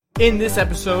In this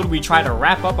episode, we try to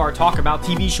wrap up our talk about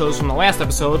TV shows from the last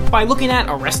episode by looking at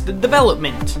Arrested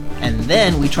Development. And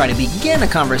then we try to begin a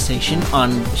conversation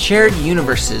on shared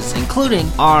universes, including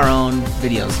our own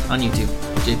videos on YouTube,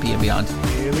 JP and Beyond.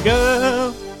 Here we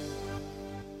go!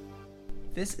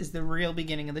 This is the real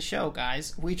beginning of the show,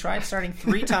 guys. We tried starting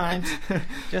 3 times.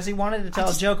 Jesse wanted to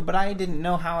tell a joke, but I didn't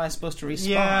know how I was supposed to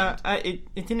respond. Yeah,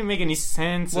 it didn't make any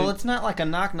sense. Well, it's not like a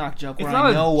knock-knock joke where it's not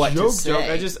I know what to say.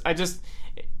 Joke. I just,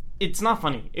 it's not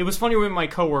funny. It was funny with my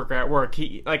coworker at work.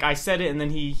 I said it, and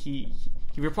then he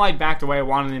replied back the way I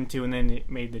wanted him to, and then it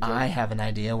made the joke. I have an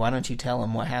idea. Why don't you tell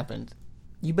him what happened?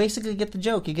 You basically get the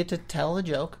joke. You get to tell the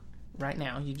joke right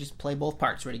now. You just play both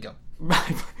parts. Ready, go.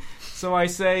 So I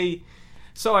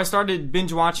started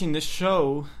binge watching this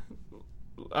show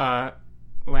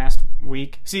last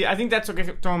week. See, I think that's what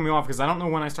kept throwing me off because I don't know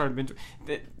when I started binge.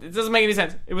 It doesn't make any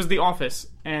sense. It was The Office,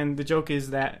 and the joke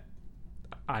is that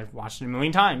I've watched it a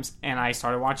million times, and I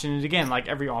started watching it again, like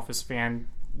every Office fan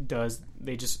does.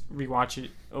 They just rewatch it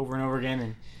over and over again,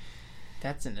 and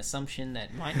that's an assumption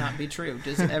that might not be true.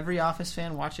 Does every Office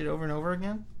fan watch it over and over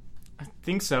again? I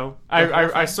think so.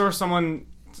 I saw someone.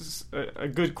 A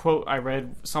good quote I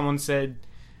read. Someone said,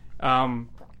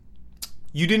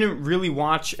 "You didn't really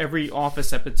watch every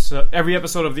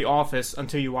episode of The Office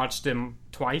until you watched them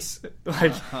twice.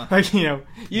 You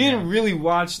didn't really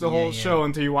watch the whole show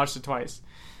until you watched it twice.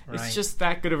 Right. It's just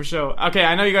that good of a show." Okay,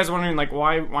 I know you guys are wondering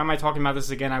why am I talking about this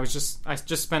again? I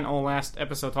just spent all last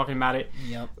episode talking about it.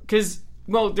 Yep. Because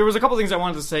there was a couple things I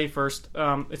wanted to say first.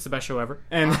 It's the best show ever,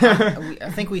 and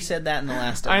I think we said that in the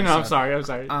last episode. I know. I'm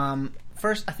sorry.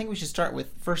 First, I think we should start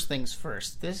with first things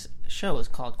first. This show is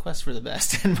called Quest for the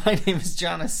Best, and my name is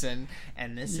Jonathan,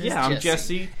 and this is Jesse. I'm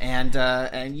Jesse.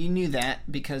 And you knew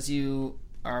that because you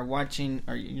are watching,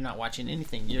 or you're not watching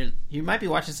anything. You might be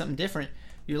watching something different.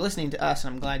 You're listening to us,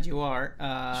 and I'm glad you are.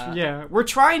 We're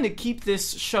trying to keep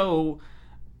this show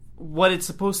what it's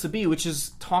supposed to be, which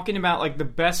is talking about the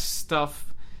best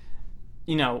stuff.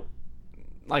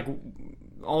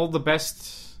 All the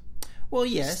best. Well,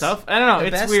 yes. Stuff? I don't know.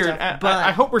 It's weird. Stuff, but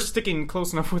I hope we're sticking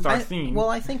close enough with our theme. Well,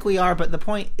 I think we are, but the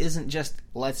point isn't just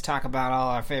let's talk about all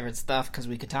our favorite stuff because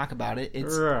we could talk about it.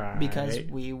 It's because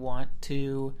we want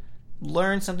to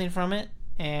learn something from it,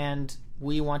 and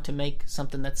we want to make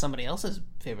something that's somebody else's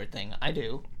favorite thing. I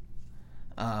do.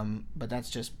 But that's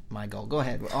just my goal. Go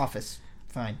ahead. Office.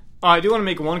 Fine. I do want to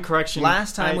make one correction.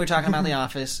 Last time we were talking about The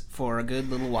Office for a good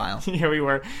little while. Yeah, we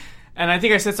were. And I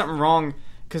think I said something wrong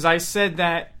because I said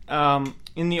that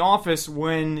in The Office,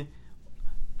 when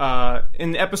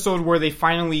in the episode where they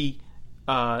finally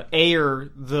air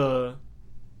the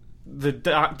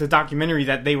documentary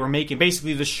that they were making,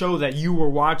 basically the show that you were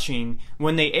watching,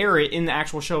 when they air it in the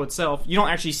actual show itself, you don't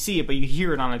actually see it, but you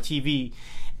hear it on a TV.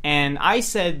 And I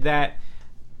said that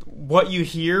what you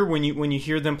hear when you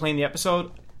hear them playing the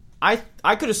episode, I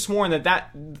could have sworn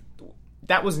that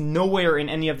was nowhere in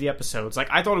any of the episodes.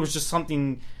 I thought it was just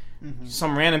something. Mm-hmm.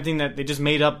 Some random thing that they just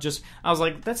made up. I was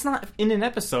like, that's not in an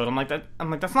episode. I'm like,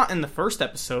 that's not in the first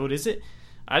episode, is it?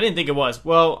 I didn't think it was.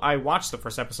 Well, I watched the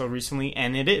first episode recently,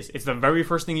 and it is. It's the very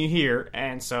first thing you hear.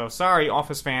 And so, sorry,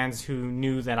 Office fans who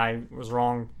knew that I was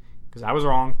wrong, because I was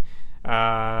wrong.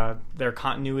 Their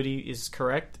continuity is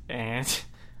correct, and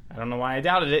I don't know why I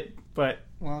doubted it, but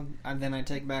well, then I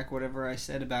take back whatever I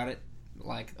said about it.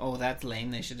 That's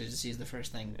lame. They should have just used the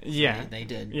first thing. Yeah, they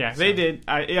did. Yeah, so. They did.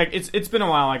 It's been a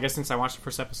while, I guess, since I watched the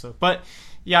first episode. But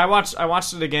yeah, I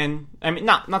watched it again. I mean,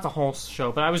 not the whole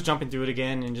show, but I was jumping through it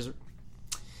again and just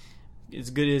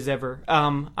as good as ever.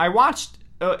 I watched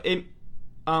it.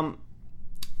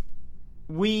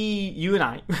 You and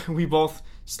I, we both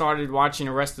started watching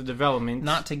Arrested Development.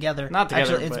 Not together.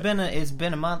 Actually, it's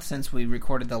been a month since we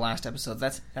recorded the last episode.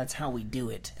 That's how we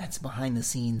do it. That's behind the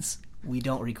scenes. We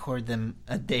don't record them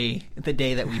the day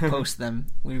that we post them.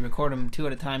 We record them 2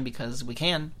 at a time because we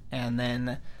can, and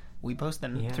then we post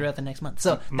them throughout the next month.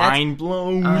 So mind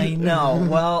blown. I know.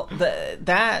 Well,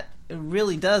 that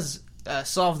really does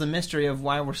solve the mystery of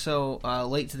why we're so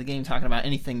late to the game talking about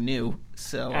anything new.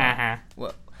 So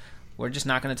well, we're just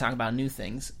not going to talk about new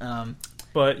things.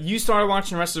 But you started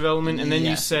watching Arrested Development, and then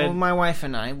you said... Well, my wife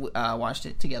and I watched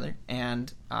it together, and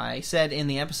I said in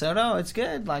the episode, oh, it's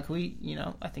good, I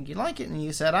think you like it, and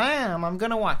you said, I'm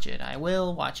going to watch it. I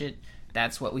will watch it.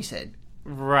 That's what we said.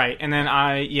 Right, and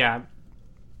then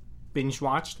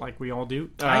binge-watched, like we all do.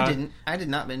 I didn't. I did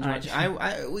not binge-watch.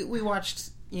 We watched,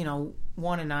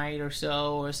 one a night or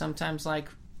so, or sometimes,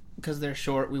 because they're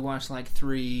short, we watch,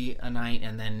 3 a night,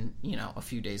 and then, a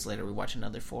few days later we watch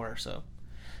another 4 or so.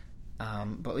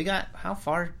 But we got, how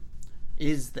far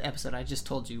is the episode? I just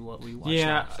told you what we watched.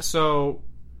 Yeah, so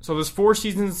so there's 4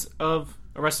 seasons of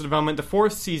Arrested Development. The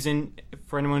 4th season,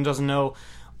 for anyone who doesn't know,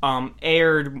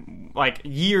 aired like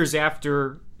years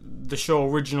after the show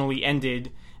originally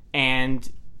ended, and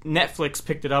Netflix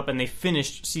picked it up and they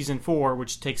finished season 4,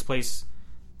 which takes place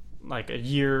like a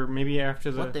year maybe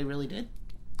after the. What they really did?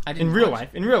 In real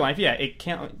life, yeah. It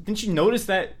can't. Didn't you notice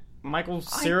that Michael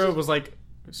Cera was like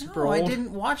super old? I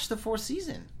didn't watch the 4th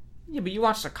season. Yeah, but you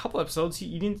watched a couple episodes.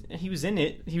 He was in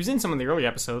it. He was in some of the early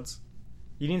episodes.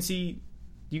 You didn't see.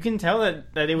 You can tell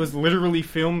that it was literally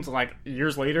filmed like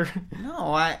years later.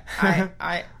 No,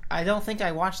 I don't think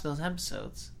I watched those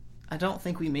episodes. I don't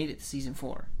think we made it to season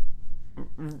 4.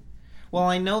 Well,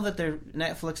 I know that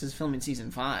Netflix is filming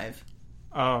season 5.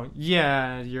 Oh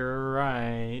yeah, you're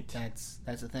right. That's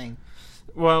a thing.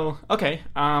 Well, okay.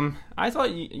 I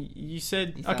thought you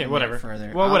said okay. Whatever.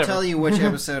 Further. Well, I'll tell you which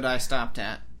episode I stopped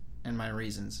at and my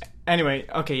reasons. Anyway,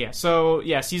 okay, yeah. So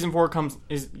yeah, season 4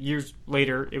 is years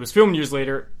later. It was filmed years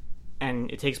later, and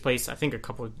it takes place I think a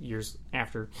couple of years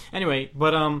after. Anyway,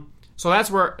 but so that's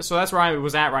where I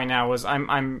was at right now. Was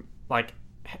I'm like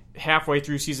halfway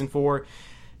through season 4.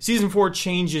 Season 4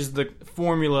 changes the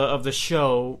formula of the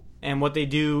show, and what they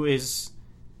do is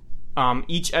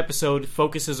each episode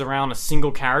focuses around a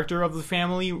single character of the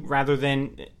family rather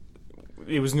than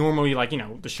it was normally like,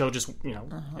 the show just,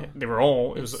 they were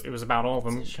all, it was about all of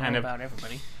them. Kind of about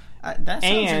everybody. That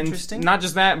sounds interesting. And not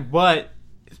just that, but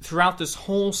throughout this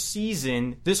whole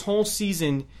season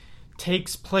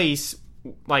takes place,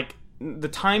 like the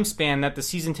time span that the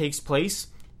season takes place,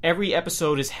 every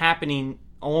episode is happening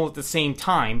all at the same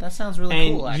time. That sounds really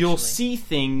cool, actually. And you'll see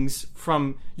things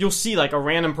you'll see like a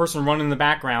random person run in the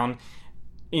background,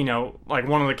 like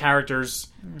one of the characters,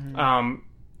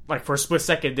 like for a split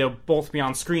second, they'll both be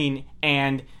on screen.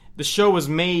 And the show was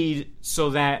made so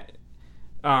that,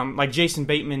 like Jason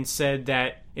Bateman said,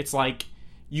 that it's like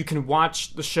you can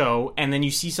watch the show and then you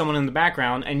see someone in the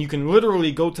background and you can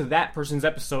literally go to that person's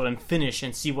episode and finish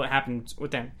and see what happened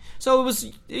with them. So it was,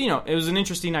 it was an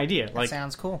interesting idea. That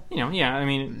sounds cool. Yeah, I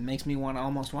mean... It makes me want to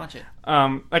almost watch it.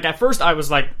 Like at first I was...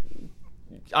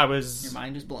 Your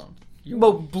mind is blown.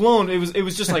 Well, blown. It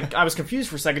was just like I was confused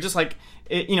for a second. Just like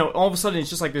all of a sudden, it's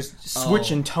just like this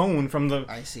switch in tone from the.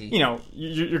 I see.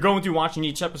 You're going through watching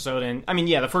each episode, and I mean,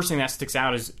 yeah, the first thing that sticks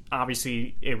out is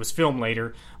obviously it was filmed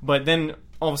later, but then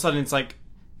all of a sudden it's like,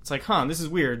 this is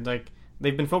weird. Like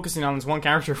they've been focusing on this one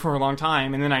character for a long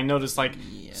time, and then I noticed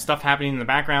stuff happening in the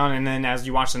background, and then as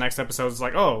you watch the next episode, it's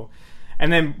like, oh.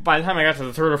 And then by the time I got to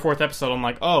the 3rd or 4th episode, I'm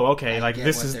like, oh, okay, like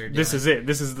this is it.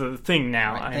 This is the thing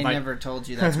now. Right. They never told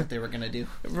you that's what they were going to do.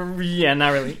 Yeah, not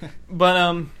really.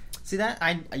 But see that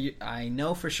I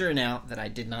know for sure now that I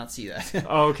did not see that.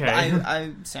 Okay.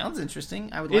 I sounds interesting.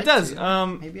 I would like it does.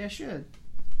 To. Maybe I should.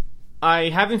 I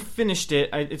haven't finished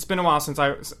it. It's been a while since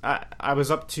I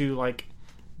was up to like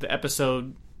the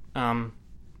episode.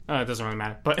 It doesn't really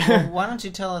matter. But well, why don't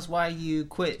you tell us why you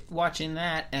quit watching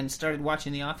that and started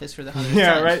watching The Office for the 100th time?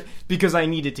 Yeah, right. Because I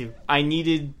needed to. I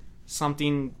needed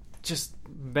something just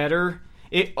better.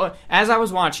 As I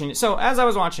was watching it. Do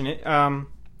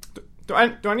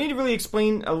I need to really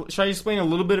explain? Should I explain a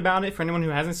little bit about it for anyone who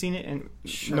hasn't seen it? And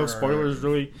sure. No spoilers,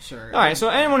 really. Sure. All right. So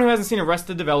anyone who hasn't seen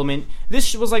Arrested Development,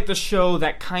 this was like the show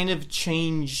that kind of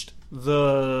changed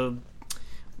the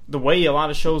way a lot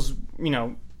of shows,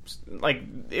 like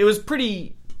it was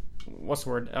pretty. What's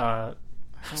the word? I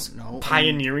don't know.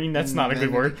 Pioneering. That's not a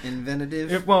good word.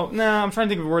 Inventive. No, I'm trying to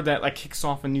think of a word that like kicks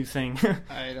off a new thing.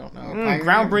 I don't know.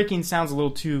 Groundbreaking sounds a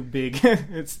little too big.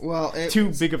 It's too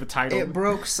big of a title. It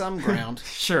broke some ground.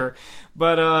 Sure,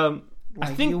 but I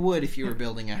think you would if you were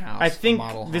building a house. I think a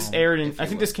model this home, aired in. I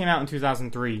think this came out in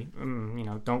 2003.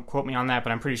 Don't quote me on that,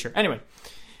 but I'm pretty sure. Anyway,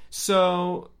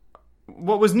 so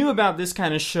what was new about this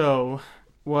kind of show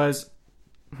was.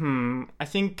 I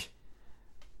think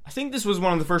this was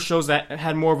one of the first shows that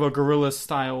had more of a guerrilla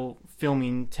style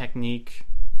filming technique.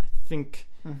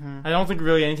 I don't think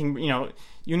really anything.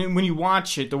 When you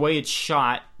watch it, the way it's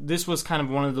shot, this was kind of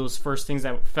one of those first things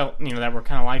that felt that were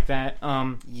kind of like that.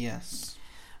 Yes.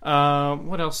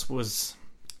 What else was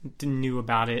new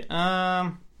about it?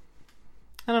 I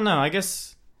don't know. I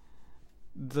guess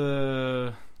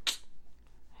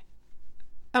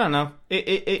I don't know.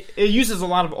 It uses a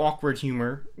lot of awkward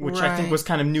humor, which I think was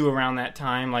kind of new around that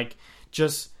time. Like,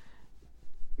 just...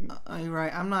 You're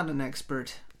right. I'm not an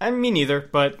expert. Me neither,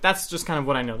 but that's just kind of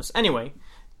what I noticed. Anyway,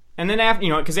 and then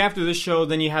after, because after this show,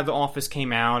 then you had The Office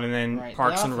came out, and then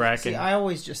Parks and Rec. I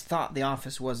always just thought The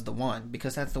Office was the one,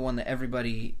 because that's the one that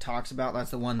everybody talks about.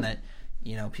 That's the one that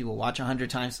people watch 100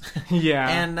 times. Yeah.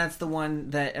 And that's the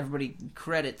one that everybody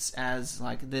credits as,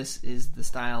 like, this is the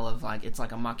style of, like, it's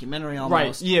like a mockumentary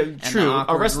almost. Right, yeah, and true.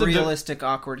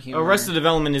 Awkward humor. Arrested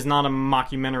Development is not a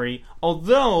mockumentary,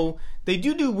 although they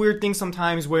do weird things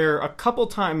sometimes where a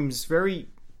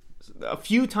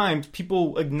few times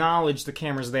people acknowledge the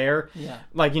camera's there. Yeah.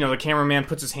 Like, the cameraman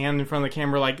puts his hand in front of the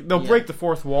camera, like, they'll break the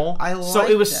fourth wall. So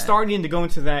it was starting to go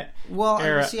into that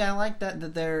era. See, I like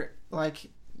that they're,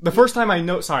 like... The first time I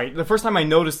noticed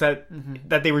that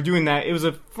that they were doing that, it was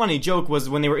a funny joke. Was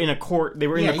when they were in a court. They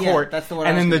were in the court, that's the one.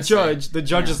 And then the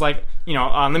judge is like,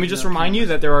 let me just remind you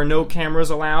that there are no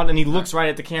cameras allowed. And he looks right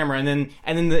at the camera, and then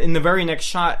in the very next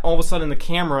shot, all of a sudden the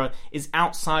camera is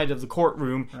outside of the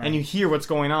courtroom, and you hear what's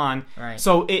going on. Right.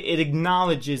 So it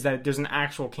acknowledges that there's an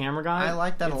actual camera guy. I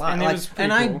like that a lot. And it was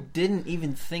pretty cool. I didn't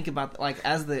even think about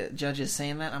as the judge is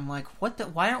saying that, I'm like, what?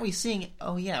 Why aren't we seeing it?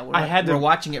 Oh yeah, we're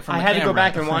watching it from. I the had camera. to go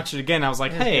back and watch it again. I was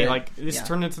like, hey, good. like this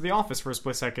turned into The Office for a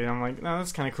split second. I'm like, no,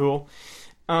 that's kind of cool.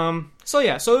 So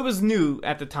it was new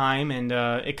at the time, and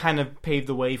it kind of paved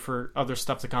the way for other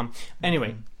stuff to come.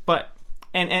 Anyway, but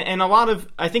and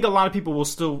I think a lot of people will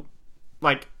still,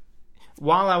 like,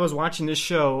 while I was watching this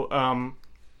show,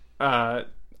 there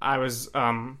was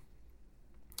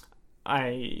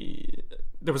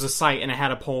a site and it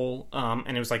had a poll,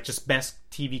 and it was like just best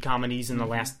TV comedies in the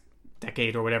last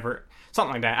decade or whatever.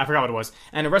 Something like that. I forgot what it was.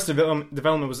 And Arrested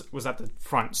Development was at the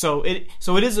front. So it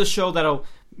is a show that'll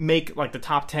make, like, the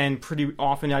top 10 pretty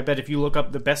often. I bet if you look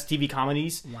up the best TV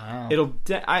comedies, wow, it'll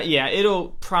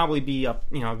probably be up,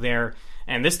 there.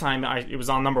 And this time it was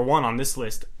on number 1 on this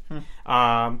list.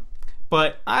 But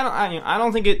I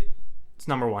don't think it's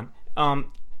number 1.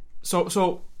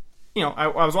 So I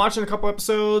was watching a couple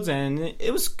episodes and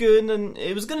it was good, and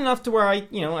it was good enough to where I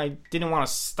didn't want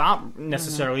to stop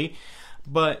necessarily.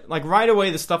 But, like, right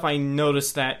away, the stuff I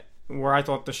noticed where I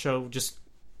thought the show just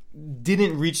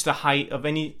didn't reach the height of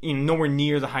any, nowhere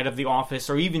near the height of The Office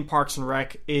or even Parks and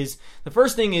Rec, is the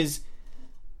first thing is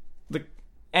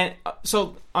I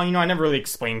never really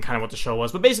explained kind of what the show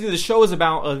was, but basically the show is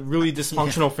about a really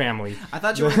dysfunctional family. I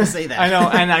thought you were going to say that. I know,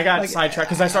 and I got sidetracked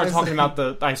because I started talking about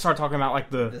the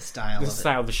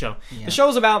style of the show. Yeah. The show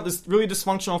is about this really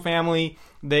dysfunctional family.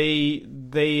 They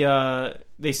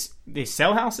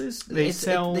sell houses. They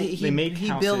make houses.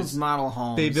 He builds model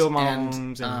homes. They build model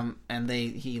homes, and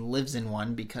he lives in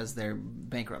one because they're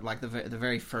bankrupt. Like the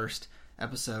very first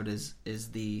episode is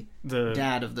the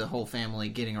dad of the whole family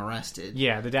getting arrested.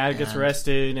 Yeah, the dad gets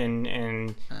arrested, and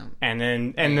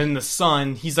then the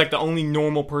son. He's like the only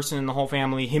normal person in the whole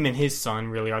family. Him and his son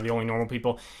really are the only normal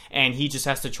people, and he just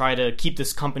has to try to keep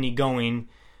this company going.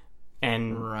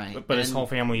 But his whole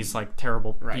family is like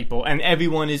terrible people, and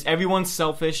everyone's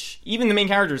selfish. Even the main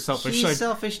character is selfish. He's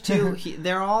selfish too.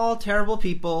 They're all terrible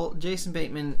people. Jason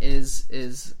Bateman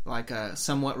is like a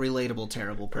somewhat relatable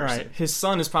terrible person. Right. His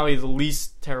son is probably the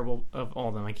least terrible of all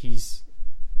of them. Like he's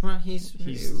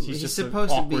just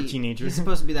supposed to be teenager. He's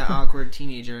supposed to be that awkward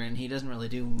teenager, and he doesn't really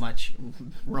do much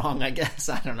wrong, I guess.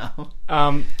 I don't know.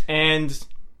 And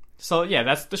so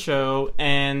that's the show,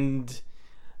 and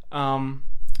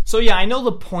So yeah, I know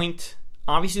the point.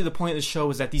 Obviously, the point of the show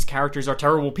is that these characters are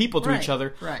terrible people to each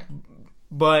other. Right.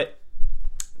 But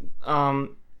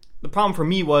the problem for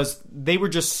me was they were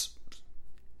just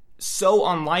so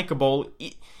unlikable.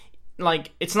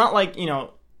 Like, it's not like,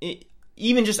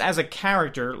 even just as a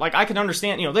character, like, I can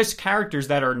understand, there's characters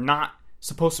that are not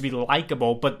supposed to be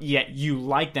likable, but yet you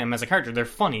like them as a character. They're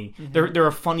funny. Mm-hmm. They're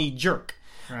a funny jerk.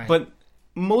 Right. But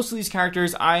most of these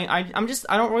characters, I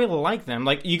don't really like them.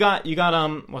 Like, you got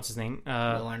what's his name? Will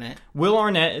Arnett. Will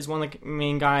Arnett is one of the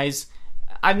main guys.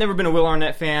 I've never been a Will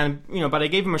Arnett fan, but I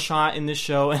gave him a shot in this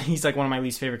show, and he's like one of my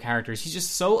least favorite characters. He's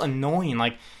just so annoying.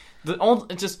 Like, well,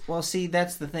 see,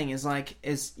 that's the thing. Is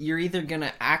you're either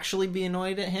gonna actually be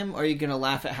annoyed at him, or you're gonna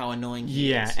laugh at how annoying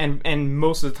he is. Yeah, and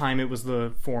most of the time it was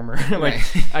the former. Like,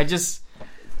 I just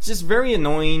very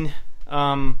annoying.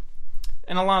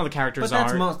 And a lot of the characters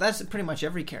that's pretty much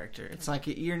every character. It's like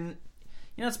you're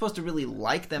not supposed to really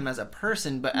like them as a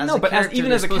person, but as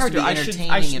even as a character,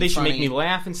 they should make me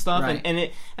laugh and stuff. Right.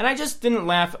 And I just didn't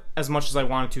laugh as much as I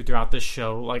wanted to throughout this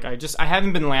show. Like, I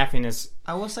haven't been laughing as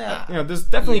I will say. There's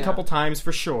definitely a couple times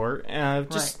for sure.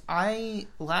 I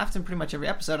laughed in pretty much every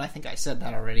episode. I think I said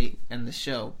that already in the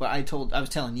show, but I was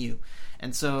telling you.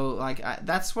 And so, like,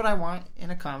 that's what I want in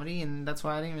a comedy, and that's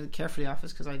why I didn't really care for The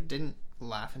Office, because I didn't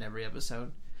laugh in every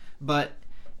episode. But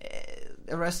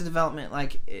Arrested Development,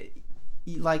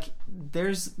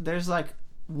 there's like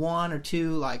one or two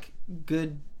like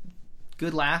good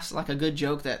good laughs, like a good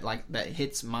joke that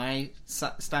hits my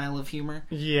style of humor.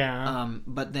 Yeah.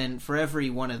 But then for every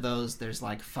one of those, there's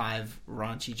like 5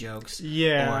 raunchy jokes.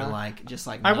 Yeah. Or like just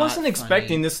like I wasn't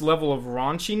expecting this level of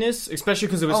raunchiness, especially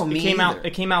because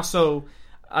it came out so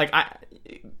like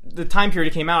the time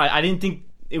period it came out. I didn't think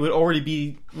it would already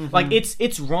be like it's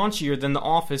raunchier than The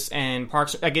Office and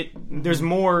Parks. Like there's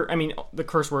more. I mean, the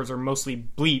curse words are mostly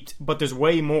bleeped, but there's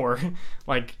way more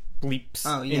like bleeps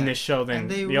in this show than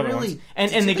the other ones.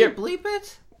 And they get bleep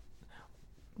it.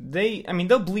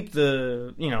 They'll bleep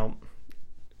the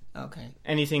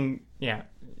anything. Yeah,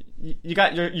 you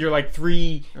got your like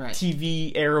 3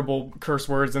 TV airable curse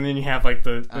words, and then you have like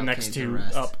the next 2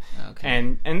 up.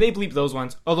 Okay. And they bleep those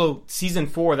ones. Although season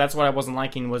 4, that's what I wasn't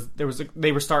liking was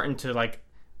they were starting to like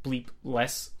bleep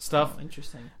less stuff. Oh,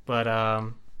 interesting. But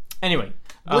anyway,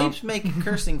 bleeps make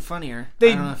cursing funnier.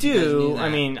 They do. I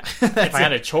mean, if I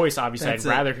had a choice, obviously I'd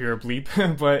rather hear a bleep.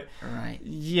 But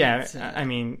yeah, I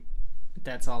mean,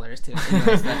 that's all there is to it.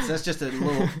 Anyways, that's just a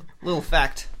little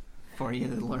fact for you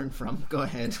to learn from. Go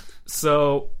ahead.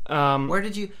 So, where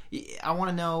did you? I want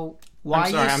to know why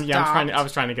you stopped. I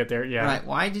was trying to get there. Yeah. Right.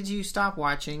 Why did you stop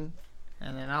watching?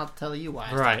 And then I'll tell you why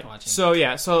I stopped watching. So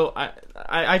yeah. So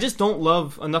I just don't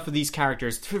love enough of these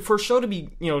characters for a show to be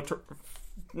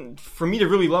for me to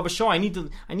really love a show. I need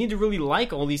to really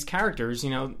like all these characters.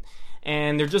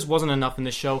 And there just wasn't enough in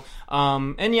this show.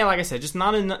 And yeah, like I said, just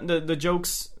not enough. The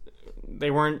jokes,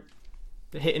 they weren't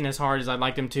hitting as hard as I'd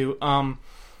like them to.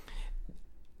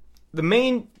 The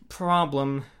main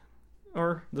problem,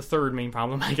 or the third main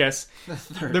problem, I guess.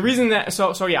 The reason that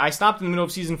so yeah, I stopped in the middle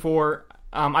of season 4.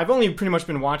 I've only pretty much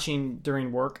been watching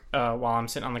during work while I'm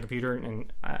sitting on the computer,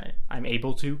 and I'm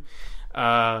able to.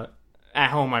 At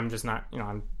home, I'm just not.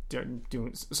 I'm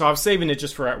doing. So I was saving it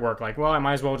just for at work. Like, well, I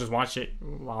might as well just watch it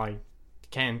while I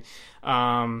can.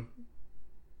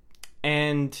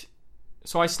 And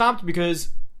so I stopped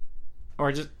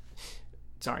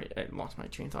sorry, I lost my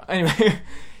train of thought. Anyway.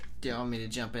 Do you want me to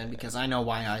jump in? Because I know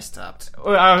why I stopped.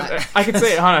 I could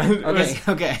say it. Hold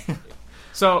on. Okay.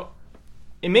 So,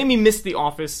 it made me miss The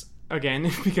Office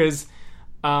again, because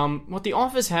what The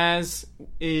Office has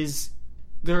is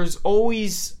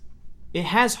it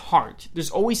has heart.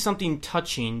 There's always something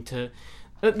touching to...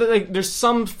 Like, there's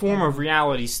some form of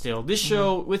reality still. This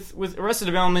show, with Arrested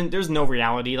Development, there's no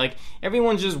reality. Like,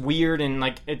 everyone's just weird, and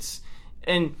like, it's...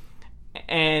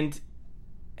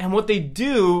 And what they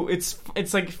do, it's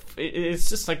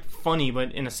just like funny,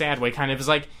 but in a sad way, kind of. It's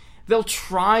like they'll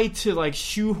try to like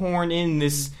shoehorn in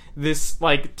this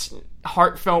like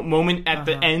heartfelt moment at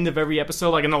the end of every episode,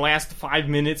 like in the last 5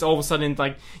 minutes. All of a sudden,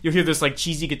 like you'll hear this like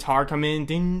cheesy guitar come in,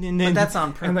 ding, ding, ding. But that's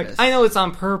on purpose. And, like, I know it's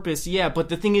on purpose, yeah. But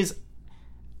the thing is,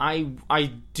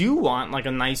 I do want like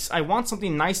I want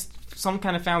something nice, some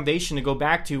kind of foundation to go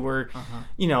back to where I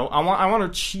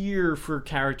want to cheer for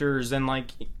characters and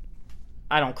like.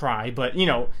 I don't cry, but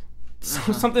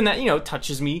something that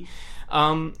touches me.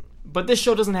 But this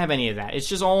show doesn't have any of that.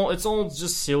 It's all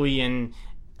just silly and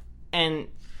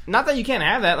not that you can't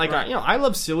have that. Like I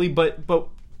love silly, but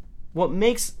what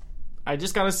makes I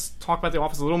just gotta talk about The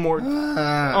Office a little more.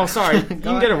 Oh, sorry, you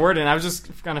can get a word in. I was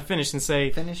just gonna finish and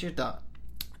say finish your thought.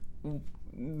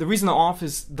 The reason The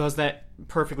Office does that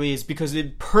perfectly is because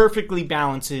it perfectly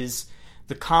balances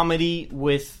the comedy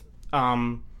with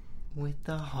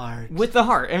the heart. With the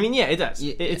heart. I mean, yeah, it does.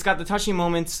 It's got the touching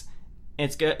moments.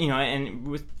 It's good, and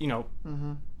with,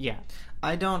 yeah.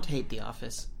 I don't hate The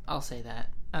Office. I'll say that.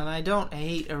 And I don't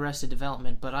hate Arrested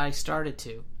Development, but I started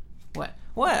to. What?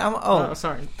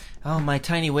 Sorry. Oh, my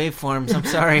tiny waveforms. I'm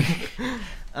sorry.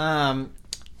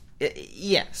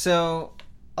 Yeah, so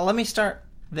let me start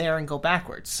there and go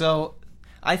backwards. So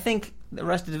I think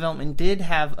Arrested Development did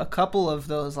have a couple of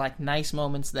those like nice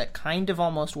moments that kind of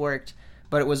almost worked,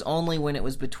 but it was only when it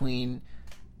was between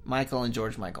Michael and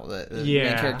George Michael, the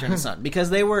main character and his son. Because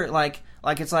they were like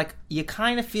it's like you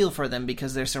kind of feel for them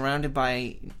because they're surrounded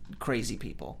by crazy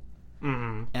people.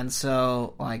 Mm-hmm. And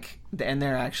so, and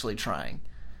they're actually trying.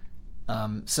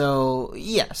 So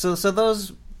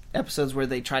those episodes where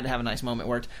they tried to have a nice moment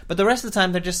worked. But the rest of the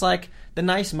time, they're just like, the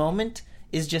nice moment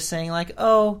is just saying like,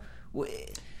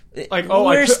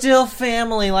 we're still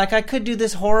family. Like, I could do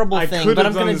this horrible thing, but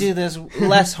I'm going to do this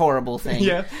less horrible thing.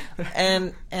 Yeah.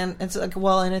 And it's like,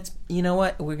 and it's, you know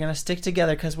what? We're going to stick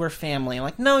together because we're family. I'm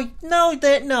like,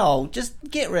 no, just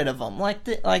get rid of them.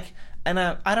 And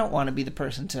I don't want to be the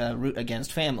person to root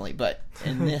against family, but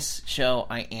in this show,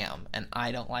 I am, and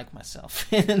I don't like myself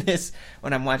in this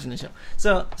when I'm watching the show.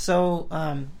 So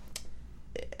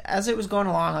as it was going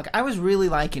along, like, I was really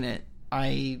liking it.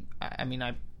 I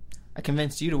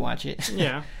convinced you to watch it.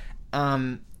 Yeah.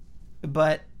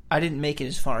 But make it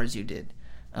as far as you did.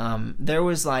 There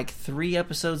was like 3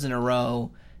 episodes in a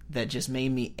row that just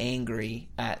made me angry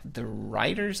at the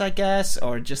writers, I guess,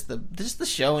 or just the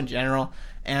show in general.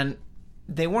 And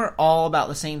they weren't all about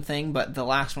the same thing, but the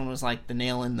last one was like the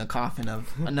nail in the coffin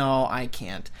of no, I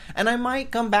can't. And I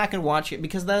might come back and watch it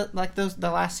because the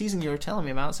last season you were telling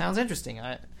me about sounds interesting.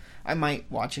 I might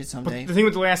watch it someday. But the thing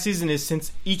with the last season is,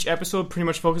 since each episode pretty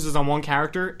much focuses on one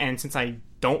character, and since I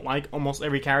don't like almost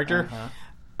every character,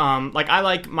 like I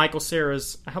like Michael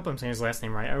Cera's. I hope I'm saying his last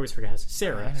name right. I always forget his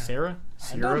Sarah.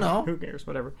 I don't know. Who cares?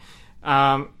 Whatever.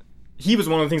 He was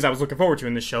one of the things I was looking forward to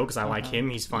in this show because I like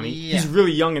him. He's funny. Yeah. He's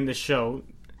really young in this show.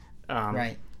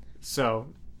 Right. So,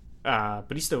 but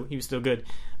he was still good.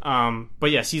 But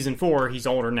yeah, season 4, he's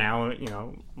older now. You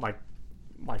know, like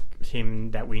him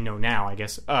that we know now, I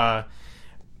guess.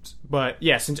 But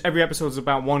yeah, since every episode is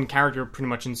about one character, pretty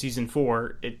much in season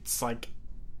 4, it's like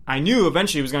I knew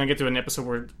eventually it was going to get to an episode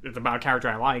where it's about a character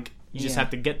I like. You just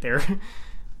have to get there.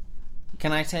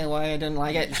 Can I tell you why I didn't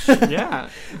like it? Yeah.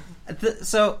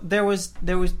 So there was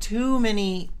too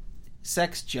many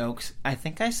sex jokes. I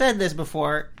think I said this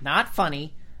before. Not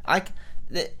funny. I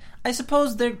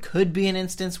suppose there could be an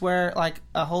instance where like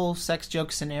a whole sex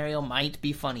joke scenario might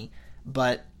be funny,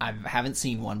 but I haven't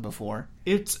seen one before.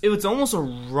 It was almost a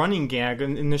running gag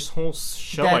in this whole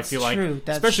show. That's I feel like, true.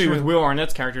 That's especially true. with Will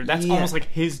Arnett's character, that's almost like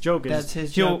his joke. That's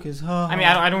his joke. I mean,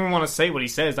 I don't even want to say what he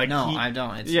says. Like, I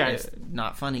don't. It's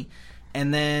not funny.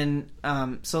 And then,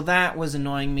 so that was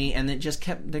annoying me, and it just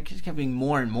kept being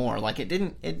more and more. Like,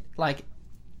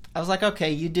 I was like,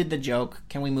 okay, you did the joke.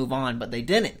 Can we move on? But they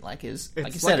didn't. Like you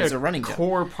said, it's a running joke.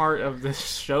 Core part of the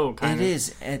show, kind of. It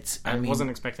is. I wasn't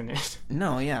expecting it.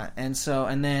 No, yeah. And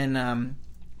then,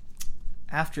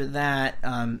 after that,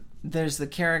 there's the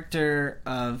character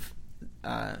of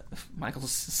Michael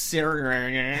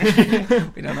Cera.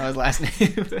 We don't know his last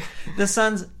name. The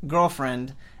son's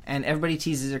girlfriend. And everybody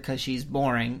teases her because she's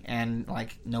boring and,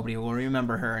 like, nobody will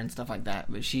remember her and stuff like that.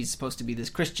 But she's supposed to be this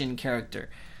Christian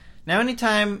character. Now,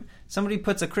 anytime somebody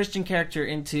puts a Christian character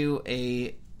into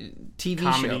a TV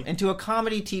show, into a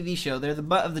comedy TV show, they're the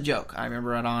butt of the joke. I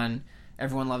remember it on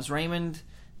Everyone Loves Raymond,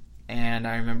 and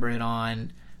I remember it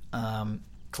on... of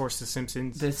course, The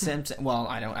Simpsons. The Simpsons. Well,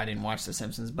 I didn't watch The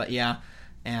Simpsons, but yeah.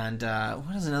 And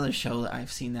what is another show that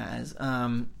I've seen that as?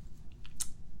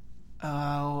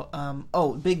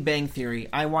 Big Bang Theory.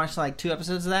 I watched like 2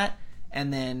 episodes of that,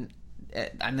 and then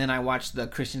I watched the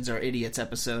Christians Are Idiots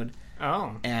episode.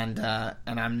 Oh, and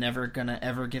I'm never gonna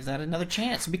ever give that another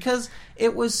chance because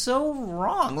it was so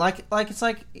wrong. Like it's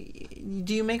like,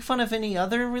 do you make fun of any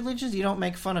other religions? You don't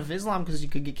make fun of Islam because you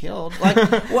could get killed. Like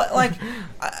what? Like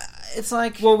it's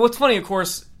like. Well, what's funny, of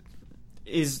course,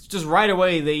 is just right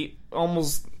away they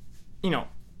almost,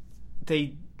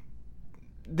 they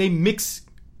mix.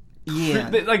 Yeah,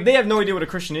 like they have no idea what a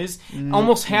Christian is.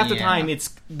 Almost half the time,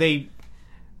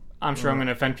 I'm sure I'm going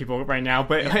to offend people right now,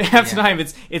 but half the time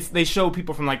it's they show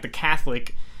people from like the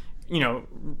Catholic,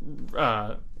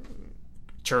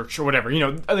 church or whatever.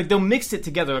 Like they'll mix it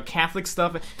together, Catholic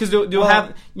stuff, because you'll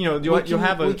have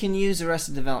we can use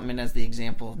Arrested Development as the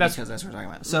example because that's what we're talking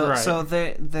about. So right. So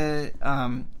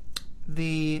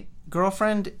the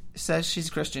girlfriend says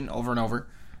she's Christian over and over,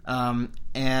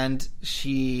 and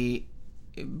she.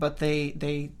 But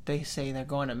they say they're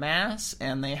going to mass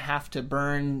and they have to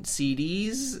burn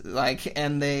CDs,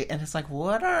 and it's like,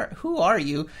 who are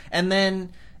you? And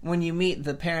then when you meet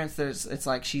the parents, it's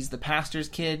like she's the pastor's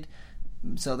kid,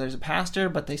 so there's a pastor,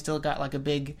 but they still got like a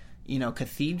big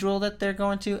cathedral that they're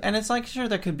going to, and it's like, sure,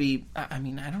 there could be. I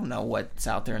mean, I don't know what's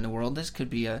out there in the world. This could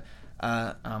be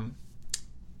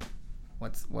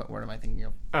what word am I thinking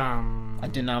of? A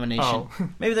denomination. Oh.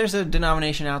 Maybe there's a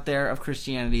denomination out there of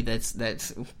Christianity that's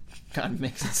kind of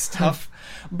mixing stuff,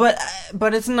 but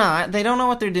it's not. They don't know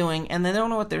what they're doing, and they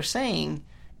don't know what they're saying,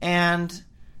 and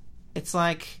it's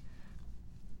like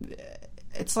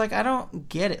I don't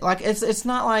get it. Like it's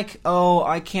not like, oh,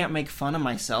 I can't make fun of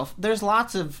myself. There's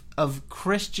lots of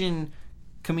Christian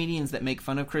comedians that make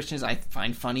fun of Christians I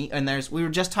find funny, and we were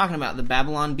just talking about the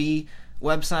Babylon Bee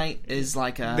website is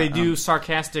like a... They do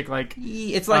sarcastic, like...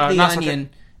 It's like The Onion.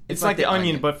 It's like The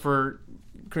Onion, but for...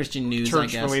 Christian news, I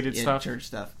guess. Church-related stuff. Church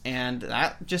stuff. And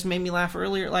that just made me laugh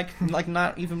earlier, like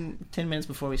not even 10 minutes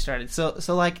before we started. So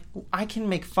like, I can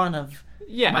make fun of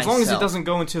myself. As long as it doesn't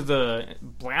go into the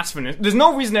blasphemous... There's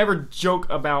no reason to ever joke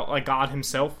about, like, God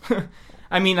himself.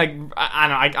 I mean, like, I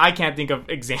don't know, I can't think of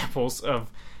examples of,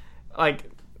 like...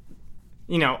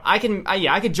 I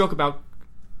could joke about,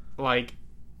 like...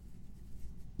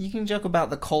 You can joke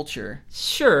about the culture.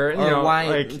 Sure. Or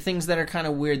why things that are kind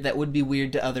of weird that would be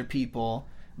weird to other people.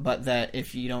 but that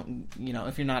if you don't,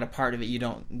 if you're not a part of it, you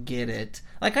don't get it.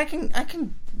 Like I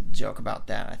can joke about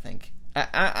that. I think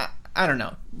I don't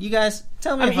know. You guys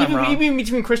tell me if I'm wrong. Even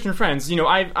between Christian friends,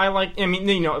 I like. I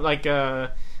mean,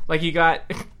 like you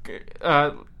got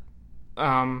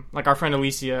like our friend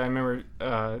Alicia. I remember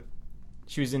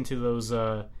she was into those.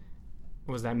 What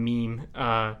was that meme?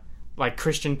 Like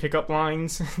Christian pickup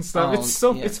lines and stuff.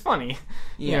 It's funny.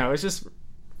 Yeah. It's just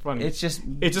funny. It just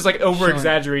like over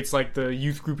exaggerates like the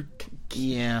youth group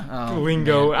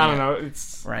lingo. Man, I don't know.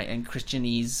 It's right, and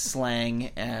Christianese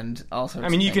slang and all sorts. I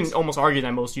mean, you things. can almost argue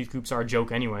that most youth groups are a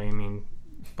joke anyway. I mean,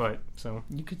 but so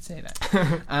you could say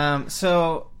that.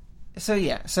 So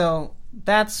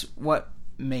that's what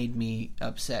made me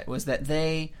upset was that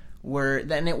they were.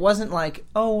 Then it wasn't like,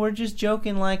 oh, we're just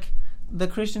joking. Like the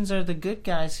Christians are the good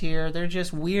guys here. They're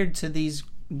just weird to these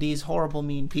horrible,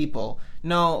 mean people.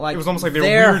 No, like it was almost like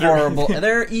they're horrible.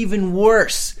 They're even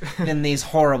worse than these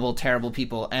horrible, terrible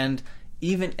people. And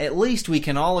even at least we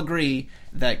can all agree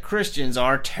that Christians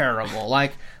are terrible.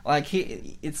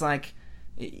 It's like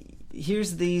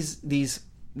here's this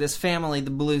family.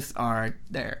 The Bluth are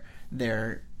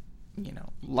they're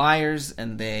liars,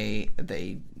 and they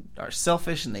are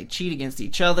selfish, and they cheat against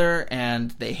each other,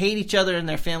 and they hate each other and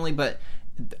their family. But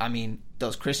I mean,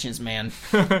 those Christians, man,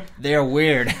 they're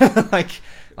weird.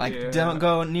 Don't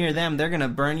go near them. They're gonna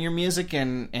burn your music,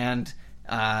 and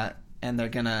they're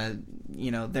gonna,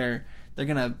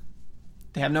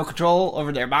 they have no control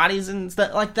over their bodies and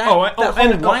stuff like that.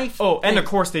 And of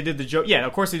course they did the joke. Yeah,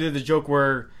 of course they did the joke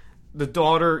where the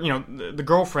daughter, the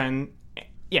girlfriend,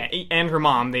 and her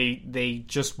mom, they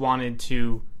just wanted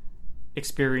to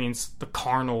experience the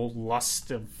carnal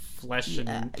lust of flesh,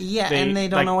 and they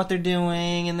don't know what they're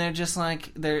doing, and they're just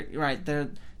like they're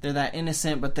that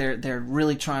innocent, but they're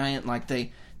really trying. Like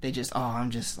they just I'm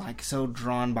just like so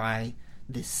drawn by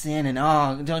this sin, and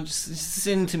don't just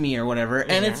sin to me or whatever.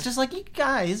 And it's just like, you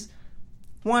guys,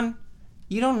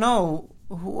 you don't know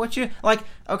what you're like.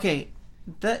 Okay,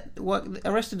 what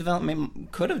Arrested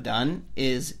Development could have done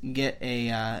is get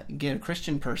a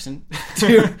Christian person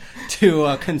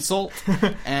to consult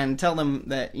and tell them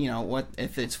that what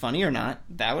if it's funny or not.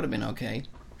 That would have been okay,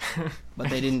 but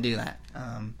they didn't do that.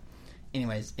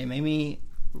 Anyways, it made me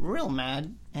real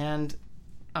mad, and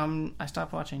I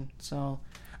stopped watching. So,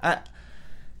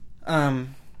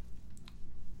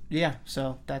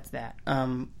 so that's that.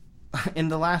 In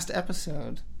the last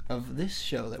episode of this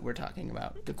show that we're talking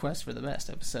about, the Quest for the Best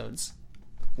episodes,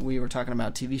 we were talking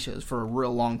about TV shows for a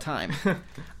real long time.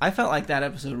 I felt like that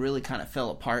episode really kind of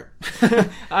fell apart.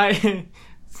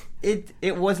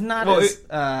 It was not as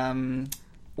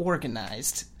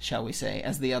organized, shall we say,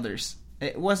 as the others.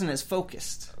 It wasn't as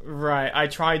focused. Right. I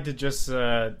tried to just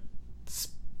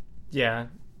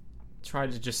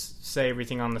say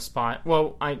everything on the spot.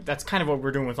 Well, that's kind of what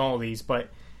we're doing with all of these, but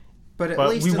at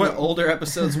least in the older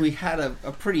episodes, we had a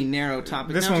pretty narrow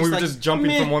topic. This one, we were just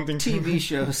jumping from one thing to TV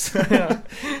shows. So.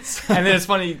 And then it's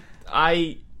funny,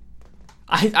 I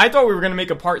thought we were going to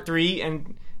make a part 3,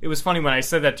 and it was funny when I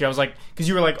said that to you. I was like, because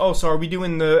you were like, oh, so are we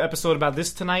doing the episode about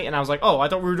this tonight? And I was like, oh, I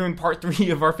thought we were doing part 3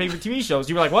 of our favorite TV shows.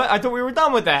 You were like, what? I thought we were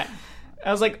done with that.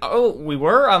 I was like, oh, we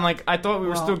were? I'm like, I thought we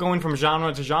were still going from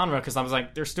genre to genre, because I was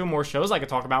like, there's still more shows I could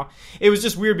talk about. It was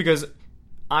just weird because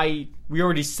we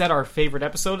already said our favorite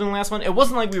episode in the last one. It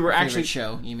wasn't like we were actually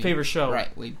show. You mean favorite show,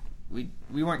 right? We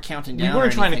weren't counting down. We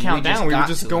weren't trying to count down. We were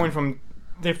just going from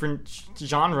different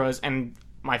genres, and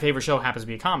my favorite show happens to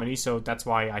be a comedy, so that's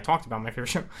why I talked about my favorite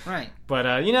show. Right. But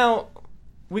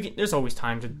there's always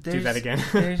time to do that again.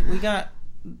 We got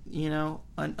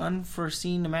an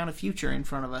unforeseen amount of future in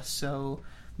front of us, so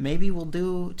maybe we'll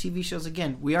do TV shows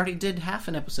again. We already did half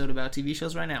an episode about TV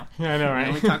shows right now. Yeah, I know, right?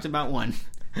 We only talked about 1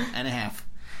 and a half.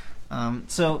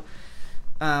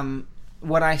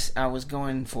 What I was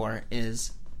going for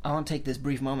is, I want to take this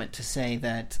brief moment to say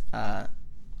that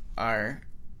our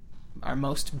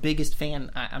most biggest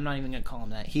fan, I'm not even going to call him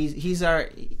that.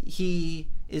 He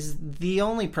is the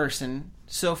only person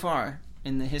so far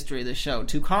in the history of the show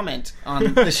to comment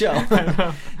on the show.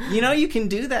 You can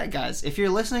do that, guys. If you're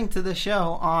listening to the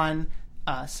show on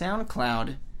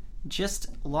SoundCloud, just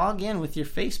log in with your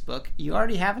Facebook. You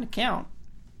already have an account,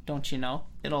 don't you know?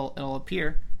 It'll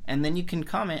appear, and then you can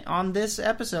comment on this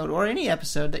episode or any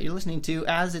episode that you're listening to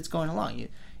as it's going along. You're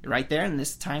right there in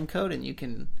this time code, and you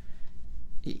can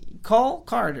call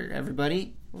Carter.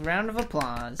 Everybody, round of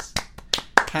applause.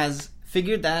 Has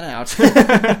figured that out.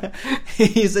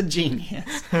 He's a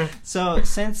genius. So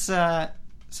since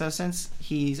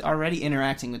he's already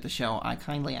interacting with the show, I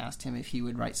kindly asked him if he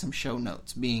would write some show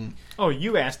notes. Oh,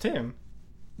 you asked him?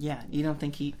 Yeah, you don't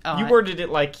think he... you worded it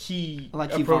like he...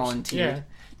 Like he volunteered. Yeah.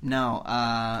 No,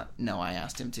 I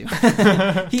asked him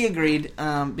to. He agreed,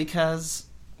 because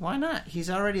why not? He's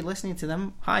already listening to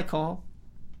them. Hi, Cole.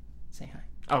 Say hi.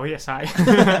 Oh, yes,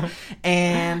 hi.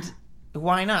 And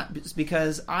why not?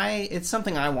 Because it's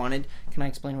something I wanted. Can I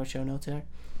explain what show notes are?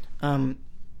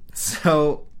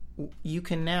 So you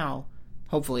can now,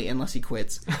 hopefully, unless he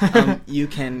quits, you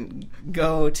can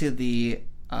go to the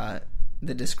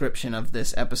description of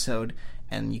this episode,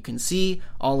 and you can see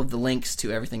all of the links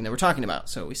to everything that we're talking about.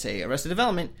 So we say Arrested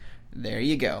Development, there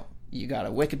you go. You got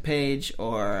a Wicked page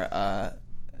or a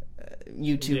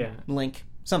YouTube link,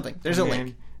 something. There's a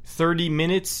link. 30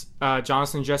 minutes,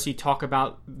 Jonathan and Jesse talk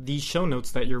about these show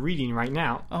notes that you're reading right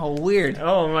now. Oh, weird.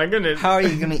 Oh, my goodness. How are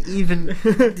you going to even...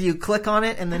 Do you click on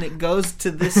it, and then it goes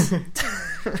to this...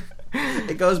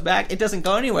 It goes back. It doesn't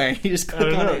go anywhere. You just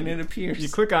click on it, and it appears. You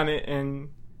click on it, and...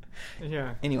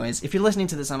 Yeah. Anyways, if you're listening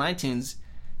to this on iTunes,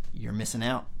 you're missing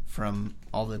out from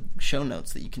all the show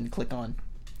notes that you can click on.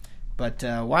 But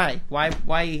why? Why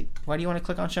do you want to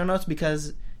click on show notes?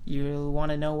 Because you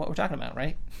want to know what we're talking about,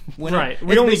 right? Right.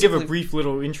 We only give a brief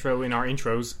little intro in our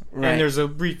intros, and there's a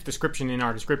brief description in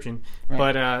our description. Right.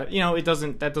 But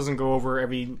that doesn't go over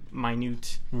every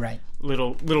minute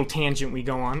little tangent we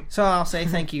go on. So I'll say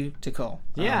thank you to Cole.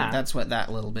 Yeah, that's what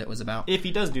that little bit was about. If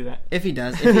he does do that, if he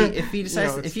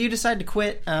decides, if you decide to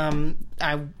quit,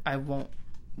 I won't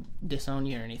disown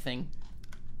you or anything.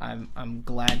 I'm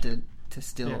glad to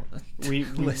still we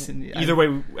listen. Either way,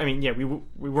 we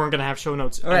weren't going to have show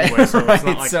notes anyway, so it's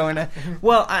not like... So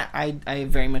well, I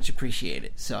very much appreciate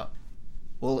it, so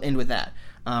we'll end with that.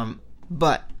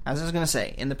 But, as I was going to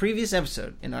say, in the previous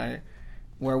episode,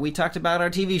 where we talked about our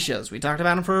TV shows, we talked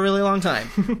about them for a really long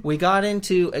time, we got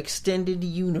into extended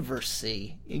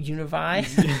universes.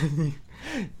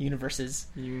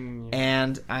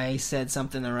 And I said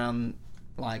something around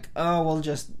like,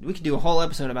 we could do a whole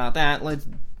episode about that, let's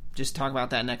just talk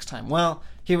about that next time. Well,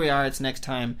 here we are, it's next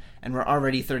time, and we're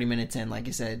already 30 minutes in, like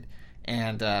I said,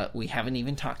 and we haven't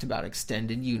even talked about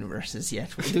extended universes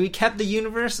yet. We kept the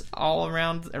universe all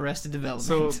around Arrested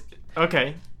Development. So,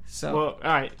 okay. Well,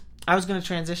 alright. I was going to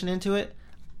transition into it.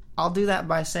 I'll do that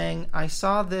by saying, I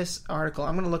saw this article,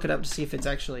 I'm going to look it up to see if it's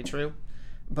actually true,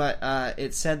 but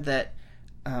it said that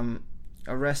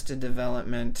Arrested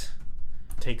Development...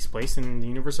 takes place in the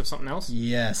universe of something else?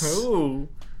 Yes. Oh.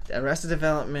 Arrested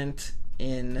Development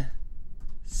in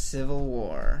Civil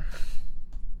War.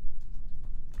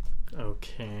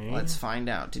 Okay. Let's find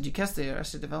out. Did you catch the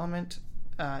Arrested Development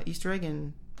Easter egg?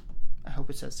 And I hope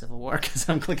it says Civil War because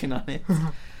I'm clicking on it.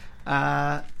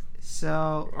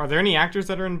 So, are there any actors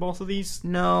that are in both of these?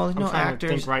 No, I'm no trying actors.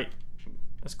 To think right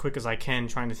as quick as I can,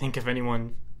 trying to think of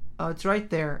anyone. Oh, it's right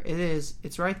there. It is.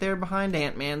 It's right there behind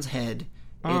Ant-Man's head.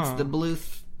 It's the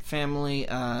Bluth family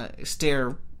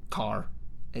stair car.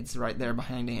 It's right there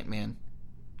behind Ant-Man.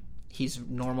 He's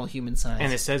normal human size.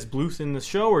 And it says Bluth in the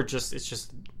show, or it's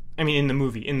just... in the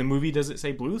movie. In the movie, does it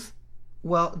say Bluth?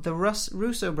 Well, the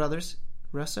Russo brothers,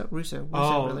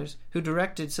 brothers, who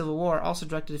directed Civil War, also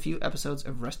directed a few episodes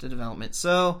of Arrested Development.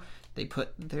 So, they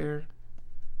put their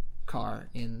car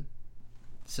in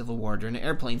Civil War during an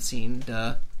airplane scene.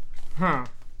 Duh. Huh.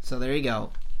 So, there you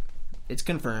go. It's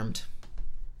confirmed.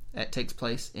 It takes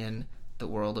place in the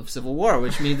world of Civil War,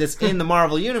 which means it's in the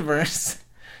Marvel Universe,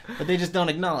 but they just don't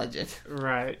acknowledge it.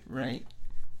 Right.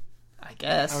 I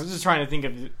guess. I was just trying to think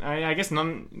of... I guess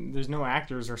there's no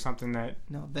actors or something that...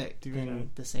 No, they're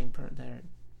the same part. They're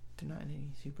not any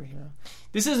superhero.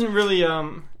 This isn't really...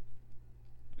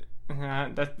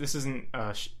 this isn't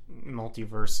a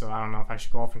multiverse, so I don't know if I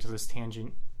should go off into this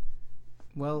tangent.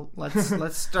 Well,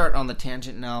 let's start on the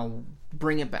tangent and I'll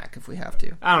bring it back if we have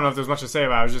to. I don't know if there's much to say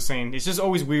about it. I was just saying, it's just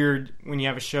always weird when you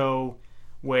have a show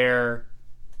where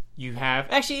you have...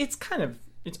 Actually,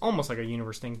 it's almost like a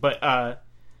universe thing, but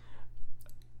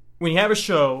when you have a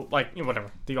show, like,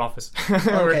 whatever, The Office.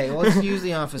 Okay, well, let's use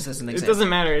The Office as an example. It doesn't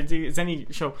matter. It's any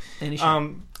show. Any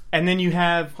show. And then you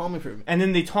have... Home Improvement. And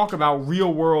then they talk about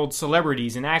real-world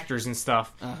celebrities and actors and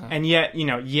stuff. Uh-huh. And yet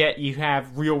you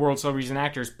have real-world celebrities and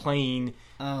actors playing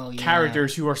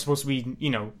characters who are supposed to be,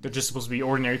 they're just supposed to be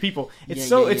ordinary people.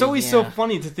 It's always so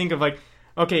funny to think of, like,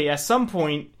 okay, at some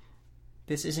point...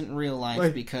 This isn't real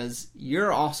life because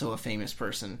you're also a famous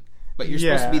person, but you're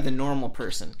supposed to be the normal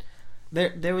person.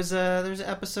 There was an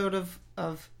episode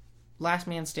of Last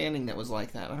Man Standing that was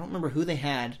like that. I don't remember who they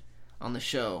had on the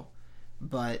show,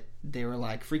 but they were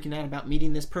like freaking out about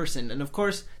meeting this person, and of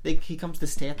course he comes to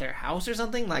stay at their house or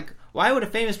something. Like, why would a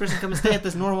famous person come and stay at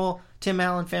this normal Tim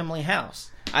Allen family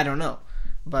house? I don't know,